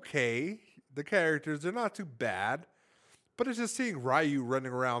 They look okay. The characters, they're not too bad. But it's just seeing Ryu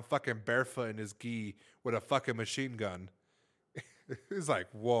running around fucking barefoot in his gi with a fucking machine gun. It's like,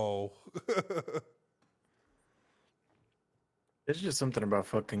 whoa. There's just something about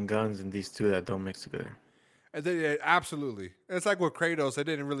fucking guns and these two that don't mix together. And they, absolutely. It's like with Kratos, they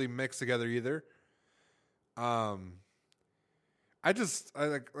didn't really mix together either. I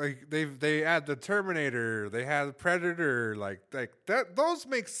like they add the Terminator, they had Predator, like that. Those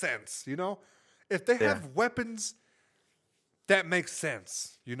make sense, you know. If they have weapons, that makes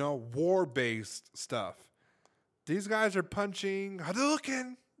sense, you know, war based stuff. These guys are punching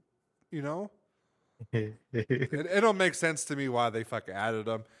Hadouken, you know. It don't make sense to me why they fucking added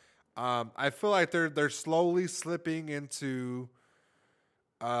them. I feel like they're slowly slipping into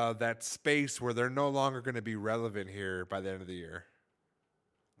that space where they're no longer going to be relevant here by the end of the year.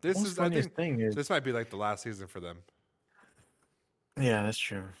 This might be like the last season for them. Yeah, that's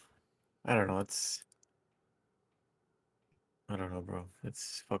true. I don't know. I don't know, bro.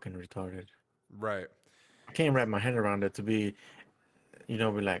 It's fucking retarded. Right. I can't wrap my head around it to be, be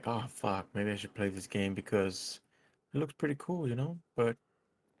like, oh, fuck, maybe I should play this game because it looks pretty cool, you know? But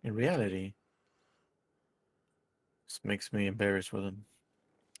in reality, this makes me embarrassed for them.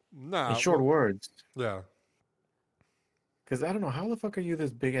 Nah. In short words. Yeah. Because I don't know, how the fuck are you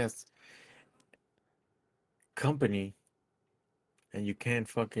this big-ass company and you can't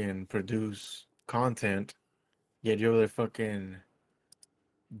fucking produce content, yet you're there fucking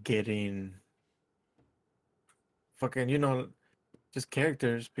getting fucking, just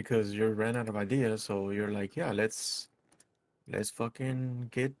characters because you ran out of ideas. So you're like, yeah, let's fucking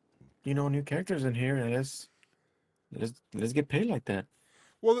get, new characters in here and let's get paid like that.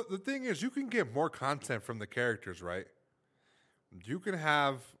 Well, the thing is, you can get more content from the characters, right? You can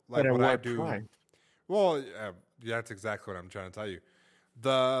have like what I do. Price? Well, that's exactly what I'm trying to tell you.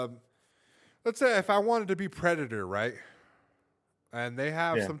 Let's say if I wanted to be Predator, right? And they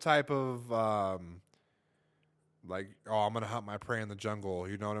have some type of like, oh, I'm gonna hunt my prey in the jungle.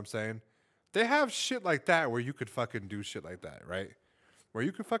 You know what I'm saying? They have shit like that where you could fucking do shit like that, right? Where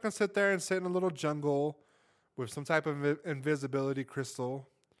you could fucking sit there and sit in a little jungle with some type of invisibility crystal.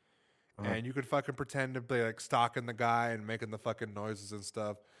 And you could fucking pretend to be like stalking the guy and making the fucking noises and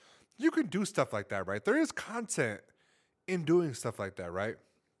stuff. You can do stuff like that, right? There is content in doing stuff like that, right?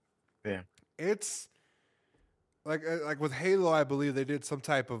 Yeah. It's like with Halo, I believe they did some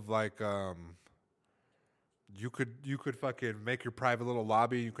type of like you could fucking make your private little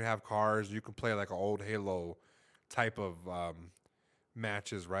lobby. You could have cars. You could play like an old Halo type of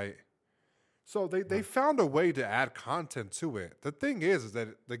matches, right? So they found a way to add content to it. The thing is that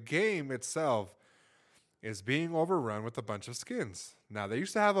the game itself is being overrun with a bunch of skins. Now, they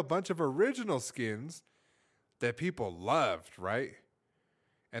used to have a bunch of original skins that people loved, right?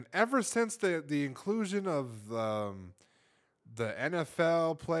 And ever since the inclusion of the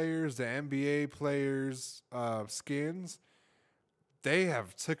NFL players, the NBA players' skins, they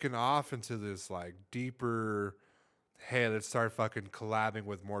have taken off into this like deeper, hey, let's start fucking collabing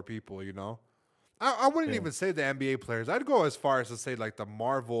with more people, you know? I wouldn't even say the NBA players. I'd go as far as to say like the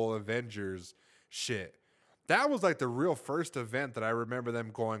Marvel Avengers shit. That was like the real first event that I remember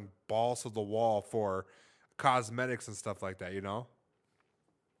them going balls to the wall for cosmetics and stuff like that, you know?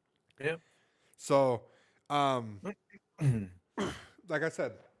 Yeah. So, like I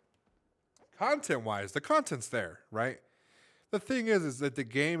said, content wise, the content's there, right? The thing is that the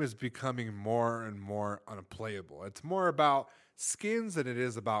game is becoming more and more unplayable. It's more about skins than it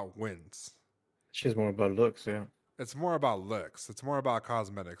is about wins. She's more about looks, yeah. It's more about looks. It's more about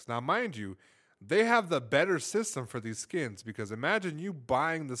cosmetics. Now, mind you, they have the better system for these skins because imagine you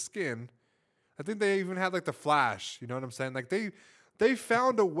buying the skin. I think they even had like the Flash. You know what I'm saying? Like they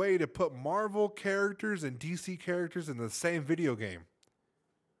found a way to put Marvel characters and DC characters in the same video game.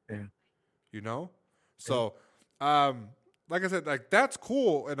 Yeah. You know? So, like I said, like that's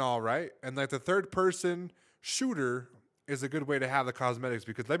cool and all, right? And like the third person shooter is a good way to have the cosmetics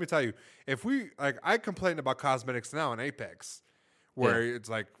because let me tell you, if we like I complain about cosmetics now in Apex, where it's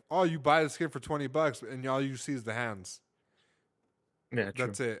like, oh, you buy the skin for $20 and all you see is the hands. Yeah, true.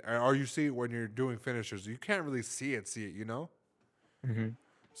 That's it. Or you see it when you're doing finishers. You can't really see it, you know? Mm-hmm.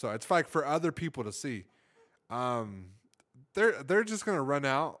 So it's like for other people to see. They're just gonna run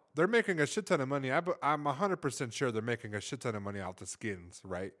out. They're making a shit ton of money. I'm 100% sure they're making a shit ton of money out the skins,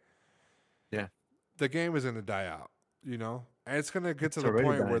 right? Yeah. The game is gonna die out, you know, and it's gonna get It's to the already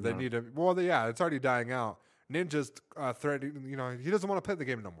point where dying they out. need to. Well, yeah, it's already dying out. Ninja's threatening, you know, he doesn't want to play the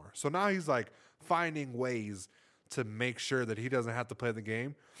game no more. So now he's like finding ways to make sure that he doesn't have to play the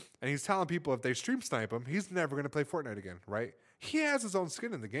game, and he's telling people if they stream snipe him, he's never gonna play Fortnite again, right? He has his own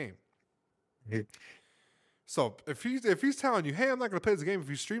skin in the game. So if he's telling you, hey, I'm not going to play this game if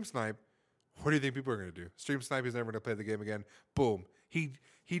you stream snipe, what do you think people are going to do? Stream snipe, he's never going to play the game again. Boom. He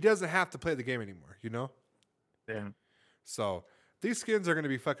doesn't have to play the game anymore, you know? Yeah. So these skins are going to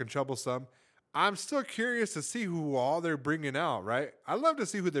be fucking troublesome. I'm still curious to see who all they're bringing out, right? I love to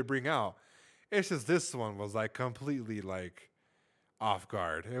see who they bring out. It's just this one was like completely like off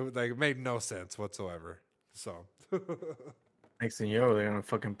guard. It made no sense whatsoever. So Next thing you know, they're gonna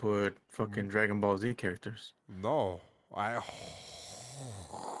fucking put fucking Dragon Ball Z characters. no, I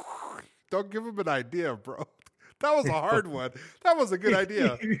don't give him an idea, bro. That was a hard one. That was a good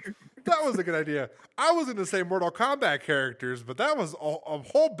idea. That was a good idea. I was going to say Mortal Kombat characters, but that was a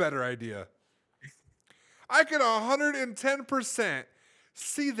whole better idea. I can 110%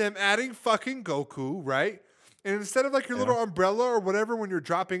 see them adding fucking Goku, right? And instead of like your little umbrella or whatever, when you're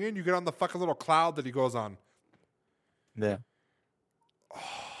dropping in, you get on the fucking little cloud that he goes on. Yeah.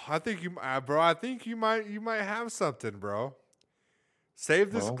 I think you might have something, bro.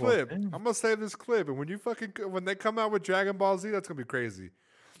 Save this Well, clip. yeah. I'm gonna save this clip, and when they come out with Dragon Ball Z, that's gonna be crazy.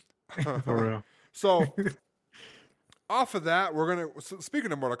 For real. So, off of that,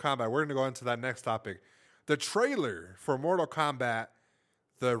 speaking of Mortal Kombat, we're gonna go into that next topic. The trailer for Mortal Kombat,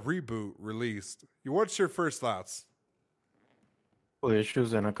 the reboot, released. What's your first thoughts? Well,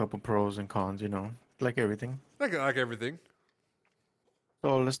 issues and a couple pros and cons, you know, like everything. Like everything.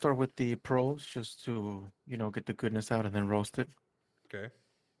 So let's start with the pros, just to, you know, get the goodness out and then roast it. Okay.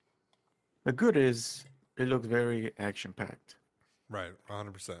 The good is it looks very action-packed. Right.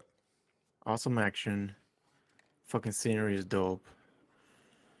 100%. Awesome action. Fucking scenery is dope.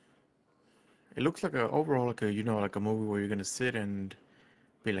 It looks like overall like a movie where you're gonna sit and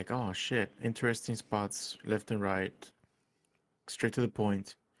be like, oh shit, interesting spots left and right, straight to the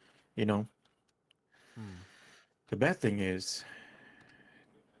point, you know. The bad thing is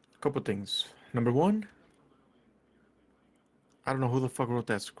a couple things. Number one, I don't know who the fuck wrote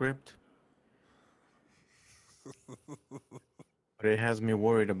that script, but it has me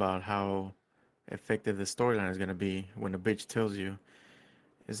worried about how effective the storyline is gonna be when the bitch tells you,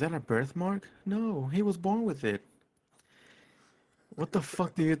 is that a birthmark? No, he was born with it. What the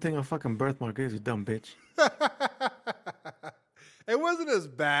fuck do you think a fucking birthmark is, you dumb bitch? It wasn't as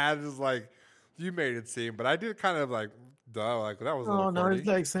bad as like you made it seem, but I did kind of like, duh, like that was a Oh little no, corny. it's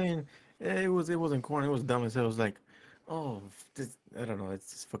like saying it wasn't corny, it was dumb as hell. It was like, oh, I don't know,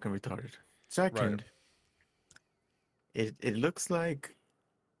 it's just fucking retarded. Second, it looks like,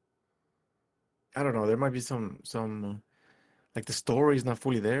 I don't know, there might be some like the story is not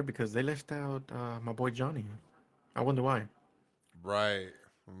fully there because they left out my boy Johnny. I wonder why. Right.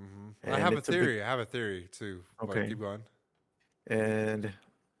 Mm-hmm. I and have a it's a big theory. I have a theory too. But okay. keep going. And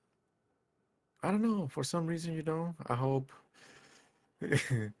I don't know, for some reason, I hope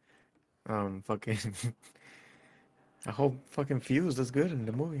fucking I hope fucking Fuse does good in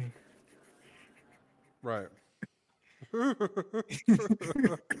the movie. Right.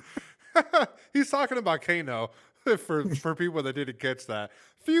 He's talking about Kano for people that didn't catch that.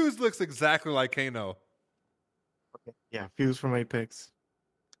 Fuse looks exactly like Kano. Yeah, Fuse from Apex.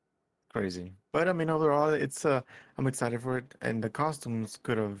 Crazy. But I mean, overall, I'm excited for it. And the costumes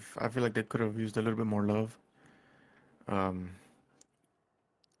I feel like they could have used a little bit more love. Um,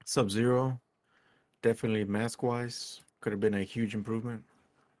 Sub-Zero, definitely mask-wise, could have been a huge improvement.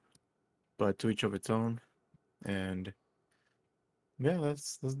 But to each of its own. And yeah,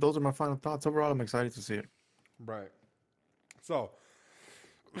 those are my final thoughts. Overall, I'm excited to see it. Right. So,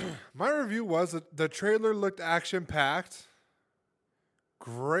 my review was that the trailer looked action packed.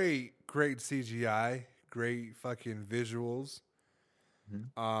 Great CGI. Great fucking visuals.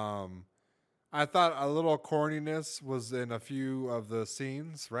 Mhm. I thought a little corniness was in a few of the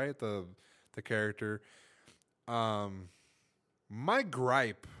scenes, right? The character. My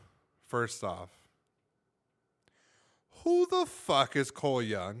gripe, first off, who the fuck is Cole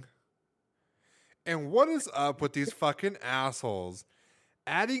Young? And what is up with these fucking assholes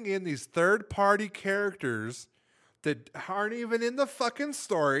adding in these third party characters that aren't even in the fucking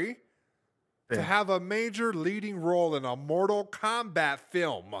story to Yeah. have a major leading role in a Mortal Kombat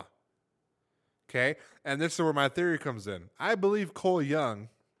film? Okay? And this is where my theory comes in. I believe Cole Young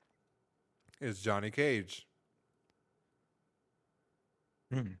is Johnny Cage.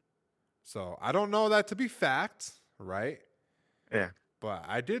 Mm. So I don't know that to be fact, right? Yeah. But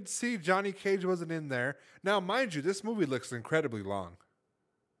I did see Johnny Cage wasn't in there. Now, mind you, this movie looks incredibly long.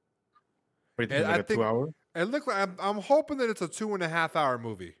 What do you think, I like a think 2 hour? it looked like I'm hoping that it's a 2.5 hour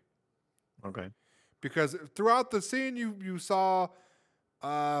movie Okay. because throughout the scene you saw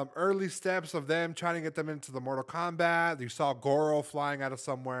early steps of them trying to get them into the Mortal Kombat. You saw Goro flying out of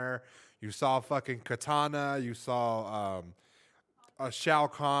somewhere. You saw fucking Katana. You saw a Shao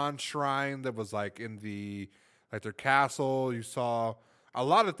Kahn shrine that was like in their castle. You saw a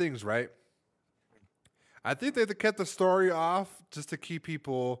lot of things, right? I think they kept the story off just to keep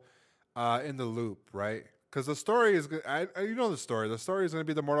people in the loop, right? Because the story is, you know the story. The story is going to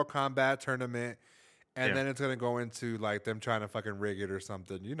be the Mortal Kombat tournament, and Yeah. then it's going to go into like them trying to fucking rig it or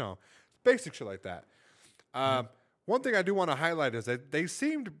something, basic shit like that. One thing I do want to highlight is that they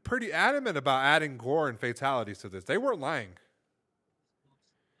seemed pretty adamant about adding gore and fatalities to this. They weren't lying.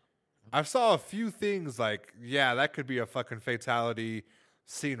 I saw a few things like, yeah, that could be a fucking fatality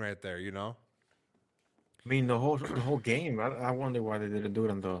scene right there, I mean, the whole game. I wonder why they didn't do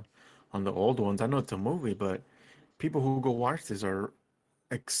it on the old ones. I know it's a movie, but people who go watch this are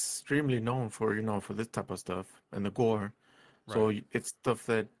extremely known for this type of stuff and the gore. So Right. it's stuff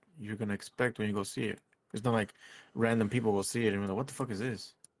that you're gonna expect when you go see it. It's not like random people will see it and be like, "What the fuck is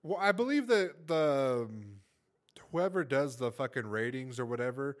this?" Well, I believe that the whoever does the fucking ratings or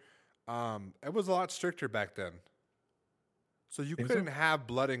whatever, it was a lot stricter back then. So you Think couldn't so? have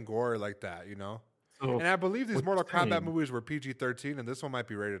blood and gore like that. So And I believe these what Mortal you're Kombat saying? movies were PG-13, and this one might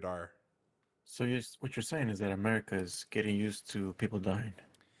be rated R. So what you're saying is that America is getting used to people dying.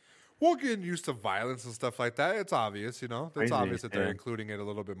 We're getting used to violence and stuff like that. It's obvious. It's Crazy. obvious that they're Yeah. including it a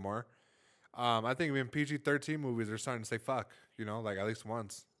little bit more. I think even PG-13 movies are starting to say fuck, like at least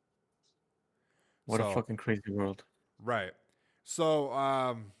once. What a So, fucking crazy world. right. So,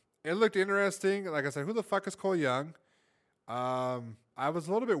 it looked interesting. Like I said, who the fuck is Cole Young? I was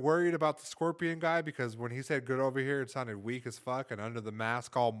a little bit worried about the Scorpion guy because when he said "good over here," it sounded weak as fuck and under the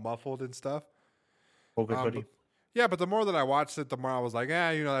mask, all muffled and stuff. Okay, But buddy. yeah, but the more that I watched it, the more I was like,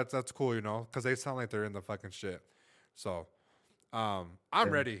 that's cool, because they sound like they're in the fucking shit. So, I'm Yeah.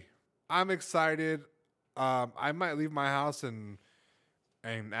 ready. I'm excited. I might leave my house and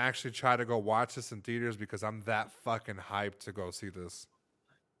actually try to go watch this in theaters because I'm that fucking hyped to go see this.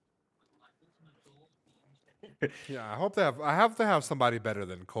 Yeah, I have to have somebody better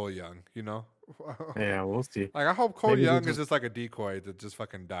than Cole Young. Yeah, we'll see. Like I hope Cole Maybe they Young is just just like a decoy that just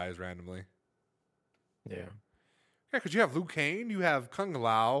fucking dies randomly. yeah. Yeah, because you have Liu Kang, you have Kung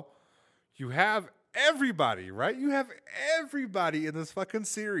Lao, you have everybody, right? You have everybody in this fucking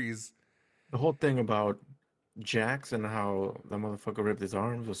series. The whole thing about Jax and how the motherfucker ripped his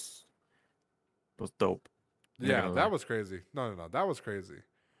arms was dope. Not Yeah, gonna lie. that was crazy. No, that was crazy.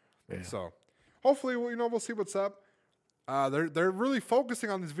 Yeah. So, hopefully, we'll see what's up. They're really focusing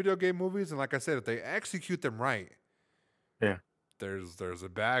on these video game movies, and like I said, if they execute them right, Yeah. there's a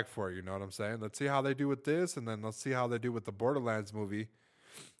bag for it. You know what I'm saying? Let's see how they do with this, and then let's see how they do with the Borderlands movie,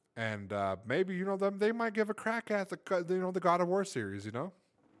 And maybe they might give a crack at the God of War series.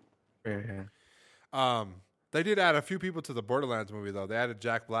 Yeah. They did add a few people to the Borderlands movie though. They added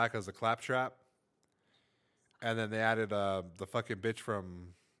Jack Black as the Claptrap, and then they added the fucking bitch from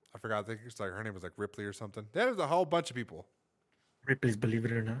I forgot. I think it's like her name was like Ripley or something. They added a whole bunch of people. Ripley's Believe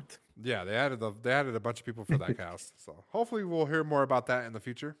It or Not. Yeah, they added a bunch of people for that cast. So hopefully we'll hear more about that in the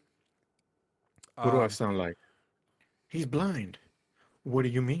future. What do I sound like? He's blind. What do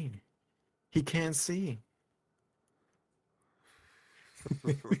you mean? He can't see.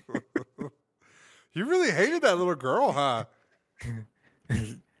 You really hated that little girl, huh?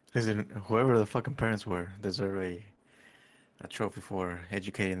 Listen, whoever the fucking parents were deserve a trophy for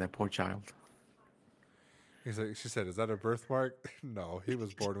educating that poor child. She said, "Is that a birthmark?" No, he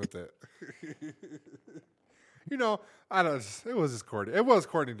was born with it. I don't. It was just corny. It was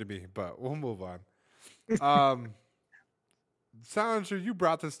corny to me, but we'll move on. Salinger, you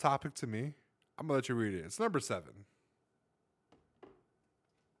brought this topic to me. I'm gonna let you read it. It's number 7.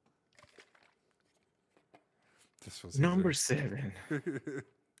 This was Number 7.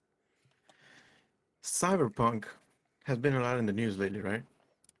 Cyberpunk has been a lot in the news lately, right?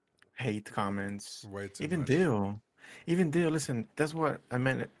 Hate comments. Way too Even much. Dill. Listen, that's what I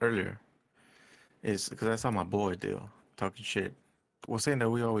meant earlier. Is because I saw my boy Dill talking shit. Was saying that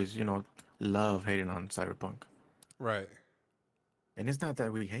we always, love hating on Cyberpunk. Right. And it's not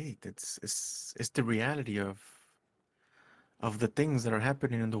that we hate. It's the reality of the things that are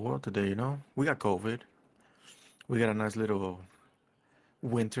happening in the world today. We got COVID. We got a nice little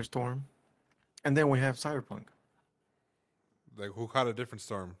winter storm, and then we have Cyberpunk. Like, who caught a different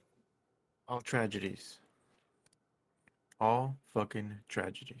storm? All tragedies. All fucking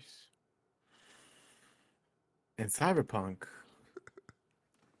tragedies. And Cyberpunk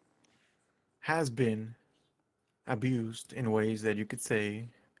has been abused in ways that you could say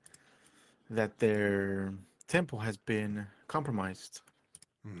that their temple has been compromised.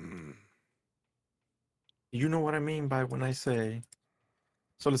 You know what I mean by when I say...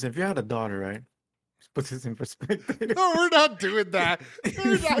 So listen, if you had a daughter, right? Let's put this in perspective. No, we're not doing that.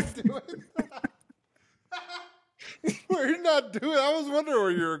 We're not doing that. We're not doing. I was wondering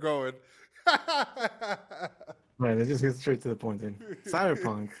where you were going. Right, let's just get straight to the point then.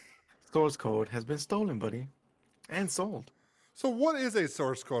 Cyberpunk source code has been stolen, buddy, and sold. So what is a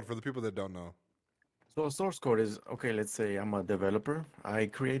source code for the people that don't know? So a source code is, okay, let's say I'm a developer. I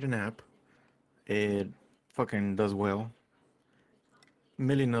create an app. It fucking does well.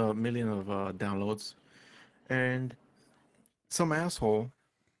 Million of downloads. And some asshole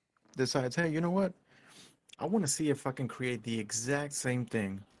decides, hey, you know what? I want to see if I can create the exact same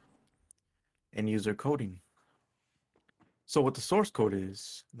thing and use their coding. So what the source code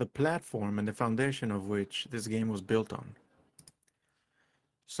is, the platform and the foundation of which this game was built on.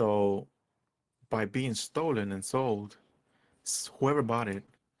 So by being stolen and sold, whoever bought it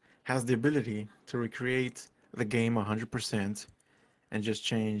has the ability to recreate the game 100% and just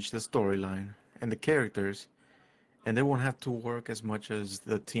change the storyline and the characters, and they won't have to work as much as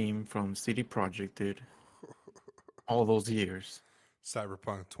the team from CD Projekt did all those years.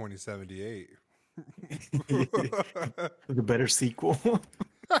 Cyberpunk 2078. The better sequel.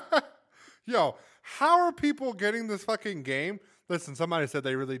 Yo, how are people getting this fucking game? Listen, somebody said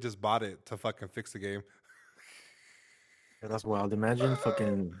they really just bought it to fucking fix the game. Yeah, that's wild. Imagine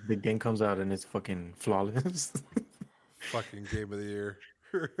fucking the game comes out and it's fucking flawless. Fucking game of the year.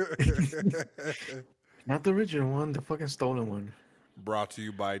 Not the original one, the fucking stolen one. Brought to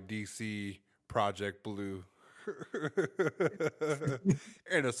you by DC Project Blue.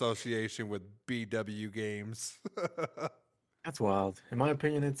 In association with BW Games. That's wild. In my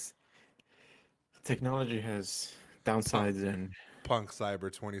opinion, it's technology has downsides and Punk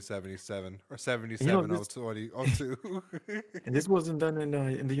Cyber 2077 or 7702. And this wasn't done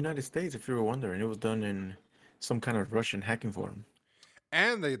in the United States, if you were wondering. It was done in some kind of Russian hacking forum.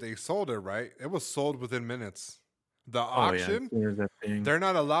 And they sold it, right? It was sold within minutes. The auction, that thing. they're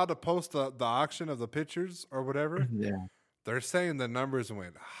not allowed to post the auction of the pictures or whatever. Yeah. They're saying the numbers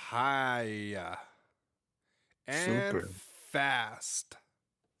went high and Super fast.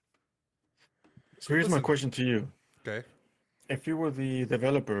 So here's my question to you. Okay. If you were the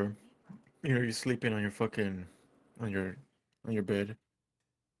developer, you're sleeping on your fucking on your bed,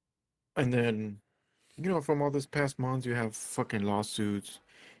 and then from all this past months you have fucking lawsuits,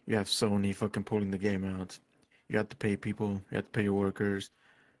 you have Sony fucking pulling the game out, you have to pay people, you have to pay your workers,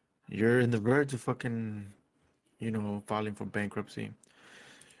 you're in the verge of fucking filing for bankruptcy,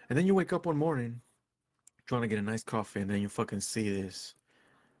 and then you wake up one morning trying to get a nice coffee, and then you fucking see this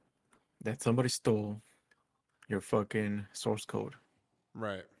that somebody stole your fucking source code.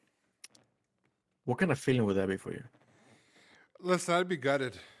 Right. What kind of feeling would that be for you? Listen, I'd be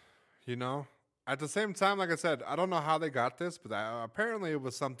gutted, you know? At the same time, like I said, I don't know how they got this, but apparently it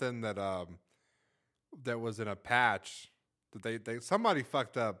was something that was in a patch that they somebody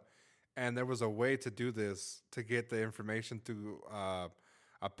fucked up, and there was a way to do this to get the information through a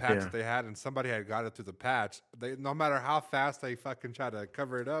patch Yeah, that they had, and somebody had got it through the patch. They no matter how fast they fucking try to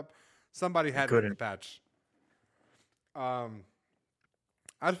cover it up, somebody I had it in the couldn't. patch. Um,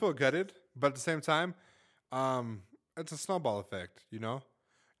 I'd feel gutted, but at the same time, it's a snowball effect. You know,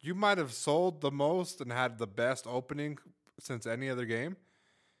 you might have sold the most and had the best opening since any other game.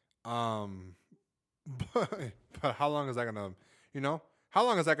 Um, but, but how long is that gonna, you know, how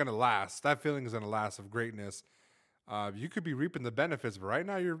long is that gonna last? That feeling is gonna last of greatness. You could be reaping the benefits, but right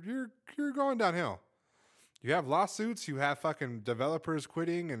now you're going downhill. You have lawsuits. You have fucking developers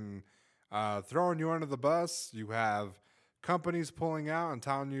quitting and throwing you under the bus. You have companies pulling out and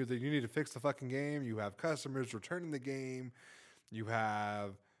telling you that you need to fix the fucking game. You have customers returning the game. You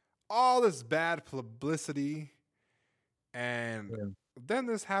have all this bad publicity, and Yeah. then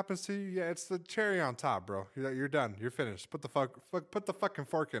this happens to you. Yeah, it's the cherry on top, bro. You're done. You're finished. Put the fucking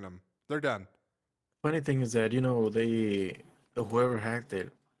fork in them. They're done. Funny thing is that whoever hacked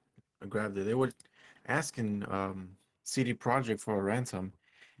it, grabbed it. They were asking CD Projekt for a ransom,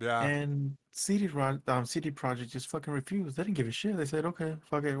 Yeah, and CD Projekt just fucking refused. They didn't give a shit. They said, "Okay,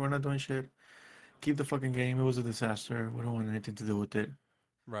 fuck it, we're not doing shit. Keep the fucking game. It was a disaster. We don't want anything to do with it.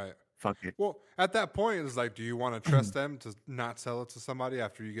 right. Fuck it." Well, at that point, it's like, do you want to trust them to not sell it to somebody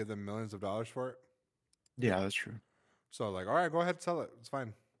after you give them millions of dollars for it? Yeah, that's true. So, like, all right, go ahead and sell it. It's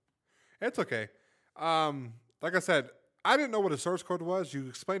fine. It's okay. Like I said, I didn't know what a source code was. You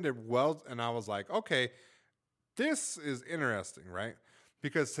explained it well, and I was like, okay, this is interesting, right?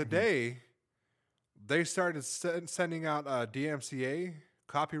 Because Mhm. today they started sending out DMCA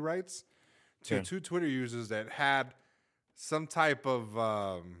copyrights to Yeah. two Twitter users that had some type of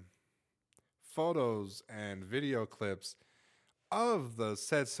photos and video clips of the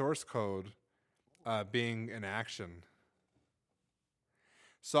said source code being in action.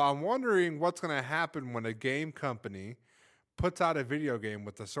 So I'm wondering what's going to happen when a game company puts out a video game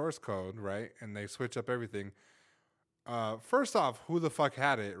with the source code, right? And they switch up everything. First off, who the fuck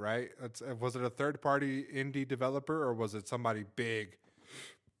had it, right? Was it a third party indie developer or was it somebody big?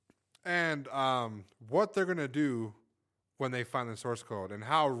 And what they're going to do when they find the source code and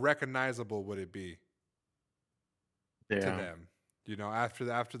how recognizable would it be to Yeah. them? You know,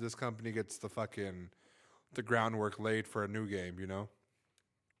 after this company gets the groundwork laid for a new game, you know?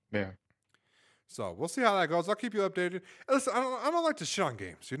 Yeah. So we'll see how that goes. I'll keep you updated. Listen, I don't like to shit on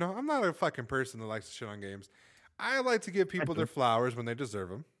games. You know, I'm not a fucking person that likes to shit on games. I like to give I people their do. flowers when they deserve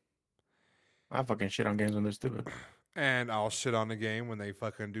them, I fucking shit on games when they're stupid. and I'll shit on the game when they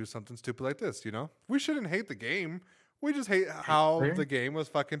fucking do something stupid like this. You know, we shouldn't hate the game. We just hate how There. the game was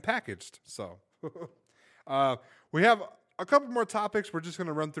fucking packaged. So, uh, we have a couple more topics. We're just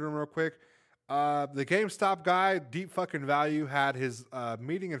gonna run through them real quick. The GameStop guy, Deep Fucking Value, had his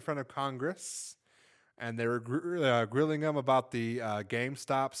meeting in front of Congress, and they were grilling him about the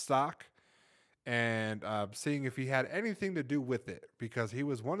GameStop stock and seeing if he had anything to do with it because he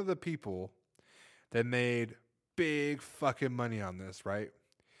was one of the people that made big fucking money on this, right?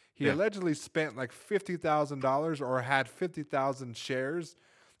 He Yeah. allegedly spent like $50,000 or had 50,000 shares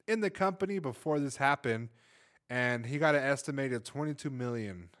in the company before this happened, and he got an estimated 22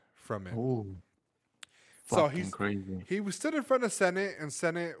 million from it. Oh, So fucking crazy. he was stood in front of Senate, and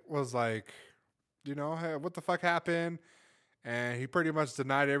Senate was like, you know, hey, what the fuck happened? And he pretty much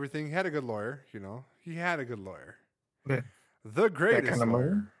denied everything. He had a good lawyer, you know. He had a good lawyer. Yeah. The greatest kind of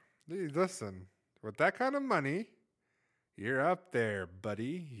money? lawyer. Listen, with that kind of money, you're up there,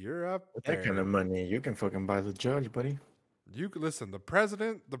 buddy. You're up With there. that kind of money, you can fucking buy the judge, buddy. You can listen. The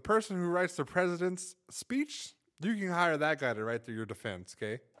president, the person who writes the president's speech, you can hire that guy to write your defense.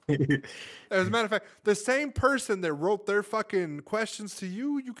 Okay. As a matter of fact, the same person that wrote their fucking questions to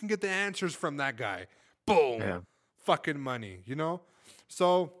you, you can get the answers from that guy. Boom. Yeah. Fucking money, you know?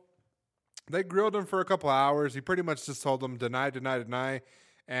 So they grilled him for a couple hours. He pretty much just told them deny, deny, deny.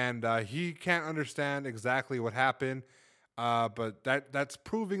 And he can't understand exactly what happened. But that's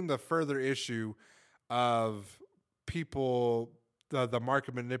proving the further issue of people, the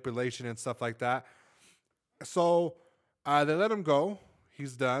market manipulation and stuff like that. So they let him go.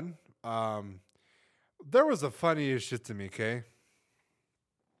 He's done. There was a funniest shit to me, okay?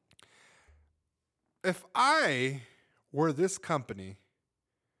 If I were this company,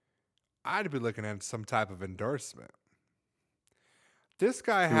 I'd be looking at some type of endorsement. This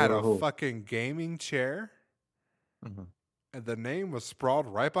guy had a Whoa. fucking gaming chair, Mhm. and the name was sprawled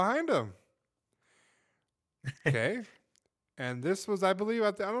right behind him. Okay. And this was, I believe,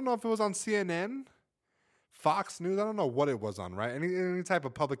 I don't know if it was on CNN, Fox News. I don't know what it was on, right? Any type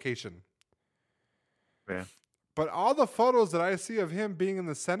of publication. Yeah. But all the photos that I see of him being in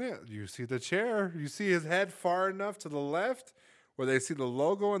the Senate, you see the chair, you see his head far enough to the left where they see the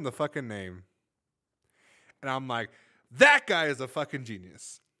logo and the fucking name. And I'm like, that guy is a fucking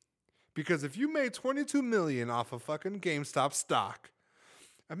genius. Because if you made $22 million off of fucking GameStop stock,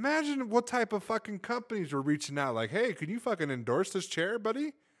 imagine what type of fucking companies were reaching out like, hey, can you fucking endorse this chair,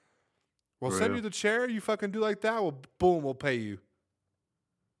 buddy? We'll send you the chair. You fucking do like that. Well, boom, we'll pay you.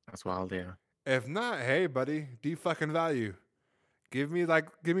 That's wild, yeah. If not, hey, buddy, D fucking value. Give me a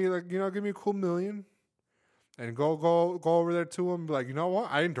cool $1 million, and go over there to them. Be like, you know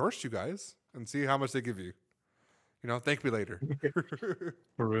what? I endorsed you guys, and see how much they give you. Thank me later.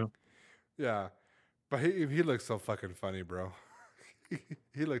 For real. Yeah, but he looked so fucking funny, bro.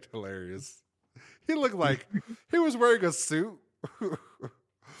 He looked hilarious. He looked like he was wearing a suit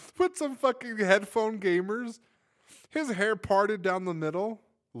with some fucking headphone gamers. His hair parted down the middle.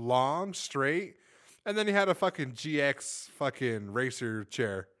 Long, straight, and then he had a fucking GX fucking racer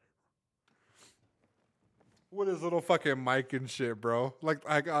chair with his little fucking mic and shit, bro. Like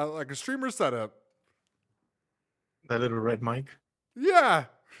a streamer setup. That little red mic. Yeah.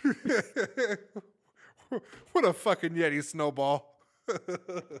 What a fucking Yeti snowball.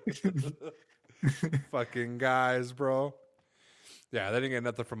 Fucking guys, bro. Yeah, they didn't get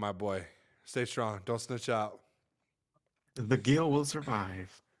nothing from my boy. Stay strong. Don't snitch out. The Gil will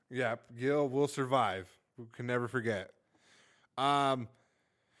survive. Yeah, Gil will survive. We can never forget. 2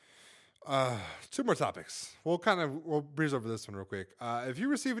 more topics. We'll breeze over this one real quick. If you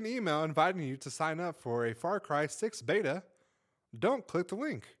receive an email inviting you to sign up for a Far Cry 6 beta, don't click the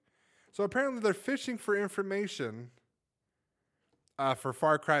link. So apparently they're fishing for information for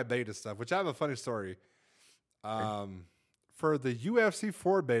Far Cry beta stuff, which I have a funny story. For the UFC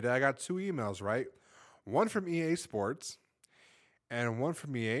 4 beta, I got 2 emails, right? One from EA Sports and one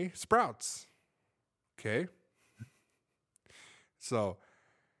from EA Sprouts. Okay. So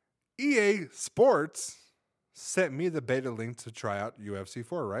EA Sports sent me the beta link to try out UFC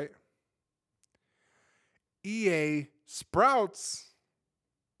 4, right? EA Sprouts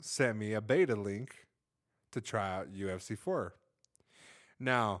sent me a beta link to try out UFC 4.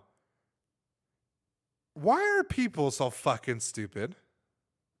 Now, why are people so fucking stupid?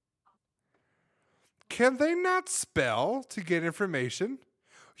 Can they not spell to get information?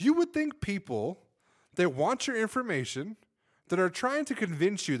 You would think people that want your information, that are trying to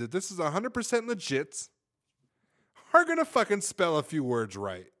convince you that this is 100% legit, are going to fucking spell a few words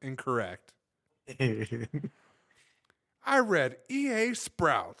right and correct. I read EA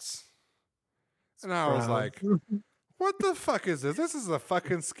Sprouts, and I was like, what the fuck is this? This is a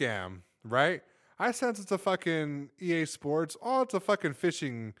fucking scam, right? I sense it's a fucking EA Sports. Oh, it's a fucking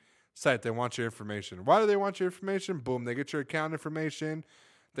phishing site. They want your information. Why do they want your information? Boom, they get your account information.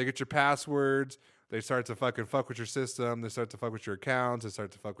 They get your passwords. They start to fucking fuck with your system. They start to fuck with your accounts. They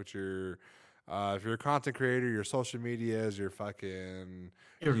start to fuck with your, if you're a content creator, your social medias, your fucking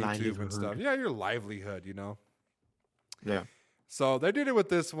Your YouTube and stuff. Yeah, your livelihood, Yeah. So they did it with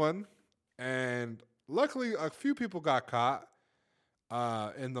this one. And luckily, a few people got caught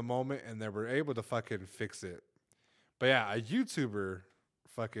in the moment, and they were able to fucking fix it. But yeah, a YouTuber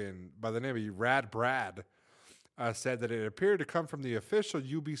fucking by the name of Rad Brad said that it appeared to come from the official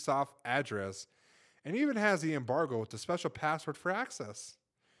Ubisoft address and even has the embargo with the special password for access.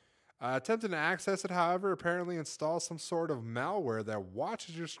 Attempting to access it, however, apparently installs some sort of malware that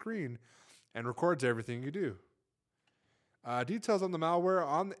watches your screen and records everything you do. Details on the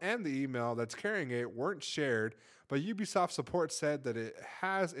malware and the email that's carrying it weren't shared, but Ubisoft support said that it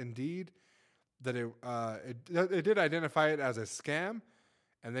has indeed, that it did identify it as a scam,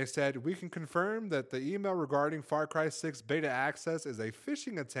 and they said, we can confirm that the email regarding Far Cry 6 beta access is a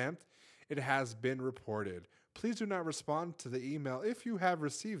phishing attempt. It has been reported. Please do not respond to the email if you have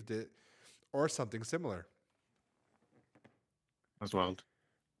received it or something similar. That's wild.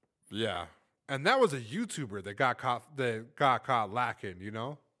 Yeah. And that was a YouTuber that got caught lacking,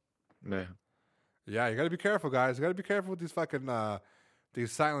 Yeah. Yeah, you got to be careful, guys. You got to be careful with these fucking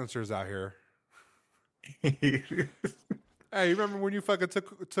these silencers out here. Hey, you remember when you fucking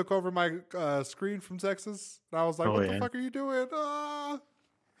took over my screen from Texas? And I was like, what the fuck are you doing?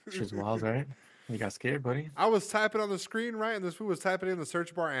 She's wild, right? You got scared, buddy? I was typing on the screen, right? And this fool was typing in the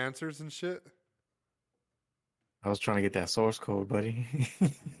search bar answers and shit. I was trying to get that source code, buddy.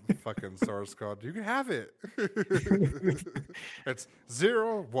 Fucking source code. You can have it. It's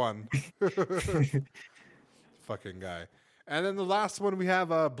 01. Fucking guy. And then the last one we have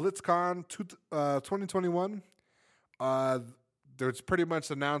BlitzCon 2021. There's pretty much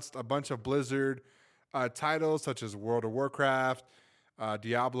announced a bunch of Blizzard titles such as World of Warcraft,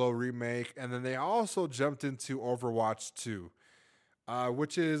 Diablo remake, and then they also jumped into Overwatch 2,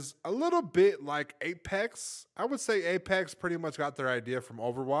 which is a little bit like Apex. I would say Apex pretty much got their idea from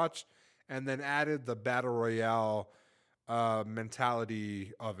Overwatch and then added the Battle Royale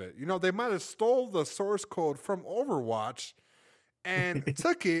mentality of it. You know, they might have stole the source code from Overwatch and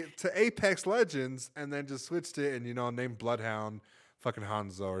took it to Apex Legends and then just switched it and, you know, named Bloodhound fucking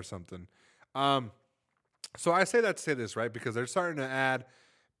Hanzo or something. So I say that to say this, right? Because they're starting to add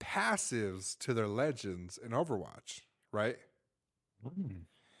passives to their Legends in Overwatch, right?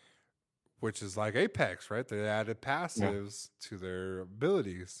 Which is like Apex, right? They added passives to their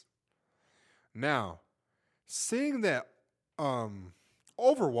abilities. Now, seeing that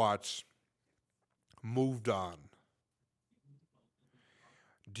Overwatch moved on,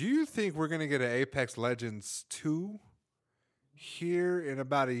 do you think we're going to get an Apex Legends 2 here in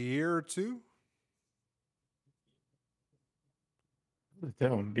about a year or two? That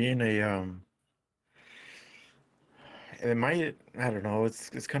one being a it might, I don't know.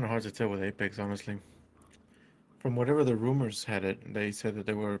 It's kind of hard to tell with Apex, honestly. From whatever the rumors had it, they said that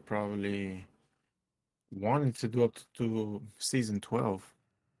they were probably wanting to do up to season 12.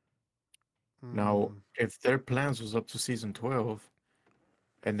 Now, if their plans was up to season 12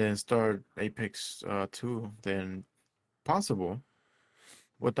 and then start Apex 2, then possible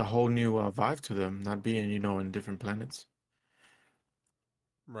with the whole new vibe to them, not being, you know, in different planets.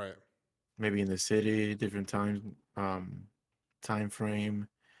 Right. Maybe in the city, different time frame.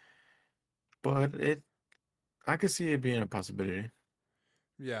 But I could see it being a possibility.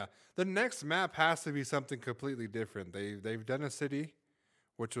 Yeah. The next map has to be something completely different. They've done a city,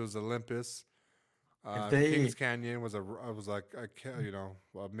 which was Olympus. Kings Canyon was like a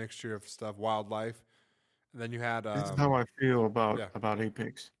mixture of stuff, wildlife. And then you had This is how I feel about yeah.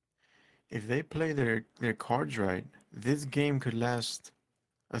 Apex. If they play their cards right, this game could last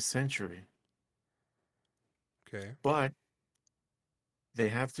a century. Okay. But they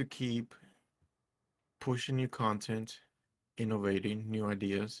have to keep pushing new content, innovating new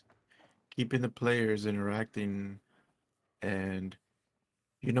ideas, keeping the players interacting, and,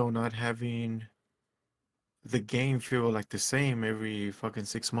 you know, not having the game feel like the same every fucking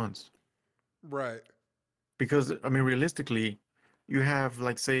 6 months. Right. Because, I mean, realistically, you have,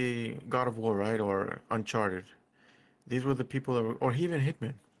 like, say, God of War, right? Or Uncharted. These were the people that were, or even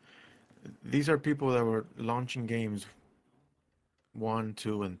Hitman. These are people that were launching games 1,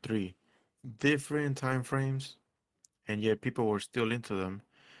 2, and 3. Different time frames, and yet people were still into them.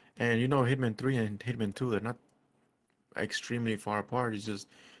 And, you know, Hitman 3 and Hitman 2, they're not extremely far apart. It's just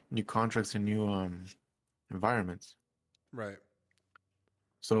new contracts and new environments. Right.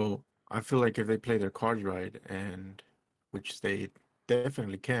 So I feel like if they play their cards right, and which they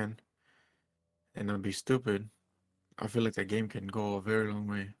definitely can, and not be stupid, I feel like that game can go a very long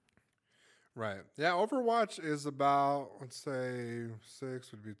way. Right. Yeah, Overwatch is about, let's say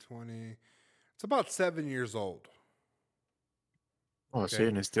 6 would be 20. It's about 7 years old. Oh, Okay.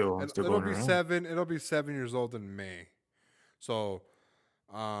 seeing is still It'll going be around. 7. It'll be 7 years old in May. So,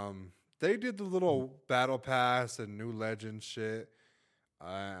 they did the little battle pass and new legend shit.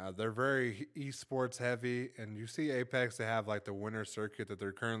 They're very esports heavy, and you see Apex. They have like the winter circuit that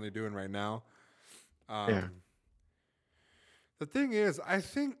they're currently doing right now. Yeah. The thing is, I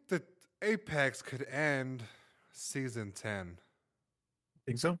think that Apex could end season 10.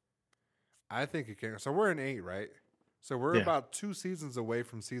 Think so? I think it can. So we're in 8, right? So we're Yeah. about 2 seasons away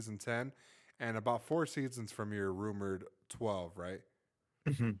from season 10 and about 4 seasons from your rumored 12, right?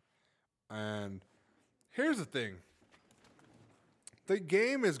 Mm-hmm. And here's the thing. The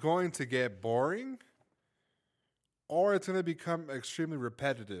game is going to get boring or it's going to become extremely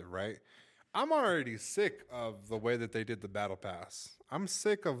repetitive, right? I'm already sick of the way that they did the battle pass. I'm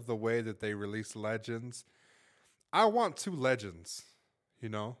sick of the way that they released legends. I want 2 legends, you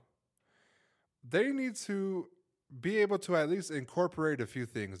know? They need to be able to at least incorporate a few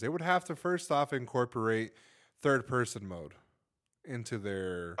things. They would have to first off incorporate third person mode into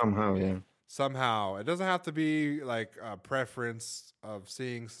their Somehow, yeah. somehow. It doesn't have to be like a preference of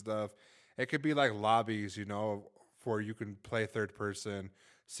seeing stuff. It could be like lobbies, you know, for you can play third person,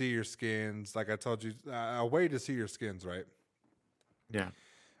 see your skins. Like I told you, a way to see your skins, right? Yeah.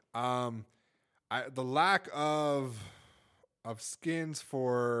 The lack of skins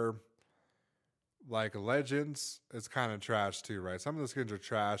for like legends is kind of trash too, right? Some of the skins are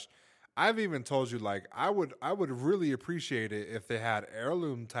trash. I've even told you like I would really appreciate it if they had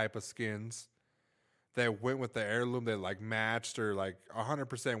heirloom type of skins that went with the heirloom that like matched or like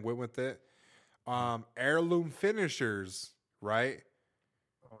 100% went with it. Heirloom finishers, right?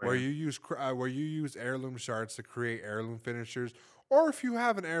 Where you use heirloom shards to create heirloom finishers, or if you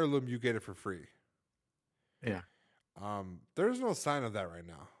have an heirloom, you get it for free. Yeah. There's no sign of that right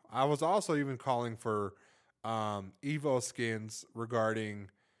now. I was also even calling for Evo skins regarding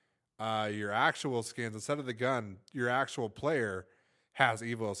your actual skins. Instead of the gun, your actual player has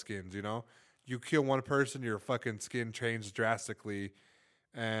Evo skins, you know? You kill one person, your fucking skin changes drastically.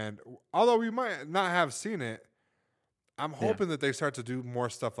 And although we might not have seen it, I'm hoping that they start to do more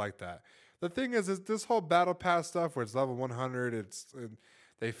stuff like that. The thing is this whole battle pass stuff where it's level 100,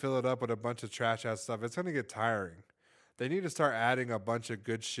 they fill it up with a bunch of trash ass stuff. It's gonna get tiring. They need to start adding a bunch of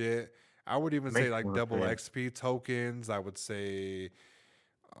good shit. I would even say like double XP tokens. I would say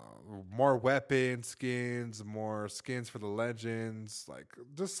more weapon skins, more skins for the legends, like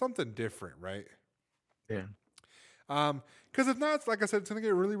just something different, right? Yeah. Because if not, like I said, it's gonna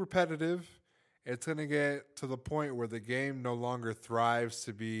get really repetitive. It's gonna get to the point where the game no longer thrives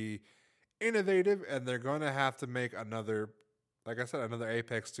to be innovative, and they're gonna have to make another, like I said, another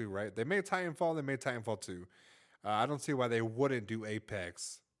Apex 2, right? They made Titanfall, they made Titanfall 2. I don't see why they wouldn't do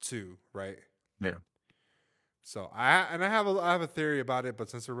Apex 2, right? Yeah. So I have a theory about it, but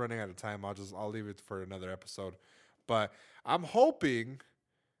since we're running out of time, I'll leave it for another episode. But I'm hoping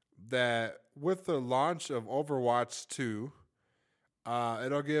that with the launch of Overwatch 2,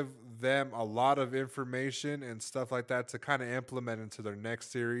 it'll give them a lot of information and stuff like that to kind of implement into their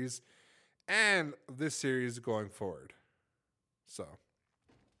next series and this series going forward. So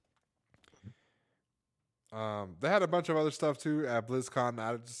they had a bunch of other stuff too at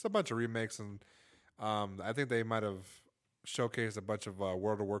BlizzCon, just a bunch of remakes, and I think they might have showcased a bunch of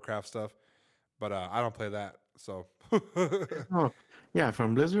World of Warcraft stuff, but I don't play that, so. Oh, yeah,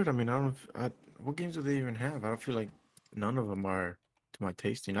 from Blizzard. I mean, what games do they even have? I don't feel like none of them are to my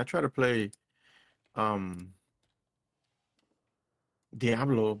tasting. I try to play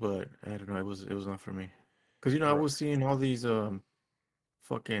Diablo, but I don't know. It was not for me. Because I was seeing all these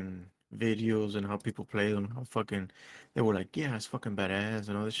fucking videos and how people play them. How fucking they were like, yeah, it's fucking badass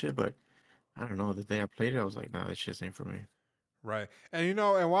and all this shit. But I don't know. The day I played it, I was like, nah, this shit ain't for me. Right, and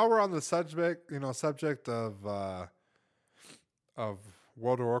and while we're on the subject, subject of World of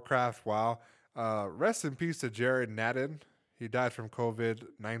Warcraft, WoW, rest in peace to Jared Nadden. He died from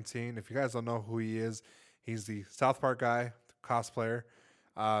COVID-19. If you guys don't know who he is, he's the South Park guy, cosplayer.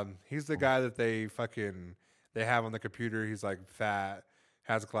 He's the guy that they have on the computer. He's like fat,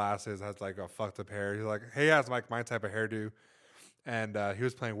 has glasses, has like a fucked up hair. He's like, he has like my type of hairdo. And he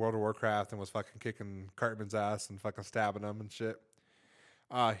was playing World of Warcraft and was fucking kicking Cartman's ass and fucking stabbing him and shit.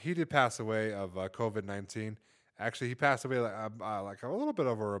 He did pass away of COVID-19. Actually, he passed away like a little bit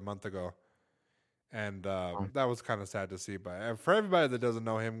over a month ago. And that was kind of sad to see. But for everybody that doesn't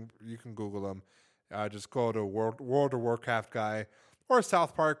know him, you can Google him. Just go to World of Warcraft guy or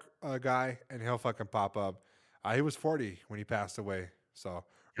South Park guy, and he'll fucking pop up. He was 40 when he passed away. So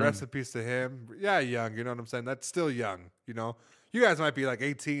rest in peace to him. Yeah, young. You know what I'm saying? That's still young, You guys might be like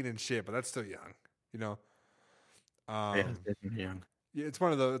 18 and shit, but that's still young, Yeah, it's definitely young. Yeah, it's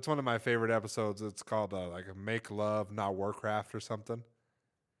one of my favorite episodes. It's called like Make Love, Not Warcraft or something.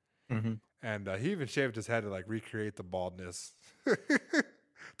 Mm-hmm. And he even shaved his head to like recreate the baldness to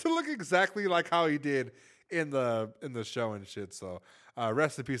look exactly like how he did in the show and shit. So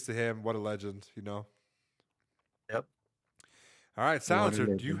rest in peace to him. What a legend, Yep. All right, Silencer,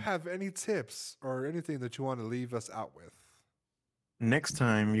 do you have any tips or anything that you want to leave us out with? Next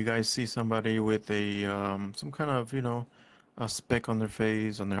time you guys see somebody with a some kind of a speck on their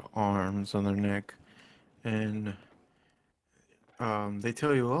face, on their arms, on their neck, and they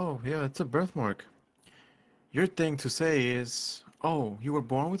tell you, oh yeah, it's a birthmark. Your thing to say is, oh, you were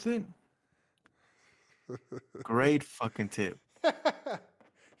born with it? Great fucking tip.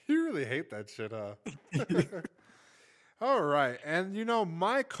 You really hate that shit, huh? All right, and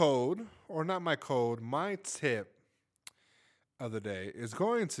my code, or not my code, my tip of the day is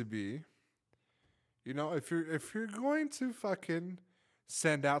going to be, if you're going to fucking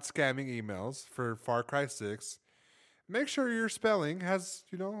send out scamming emails for Far Cry 6, make sure your spelling has,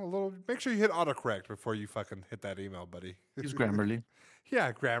 make sure you hit autocorrect before you fucking hit that email, buddy. Use Grammarly.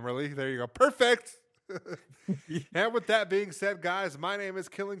 Yeah, Grammarly. There you go. Perfect. And with that being said, guys, my name is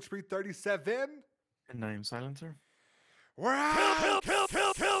Killing Spree 37. And I am Silencer. We're out.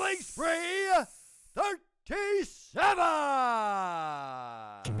 Killing Spree 37.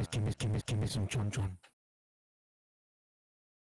 Give me some chon chon.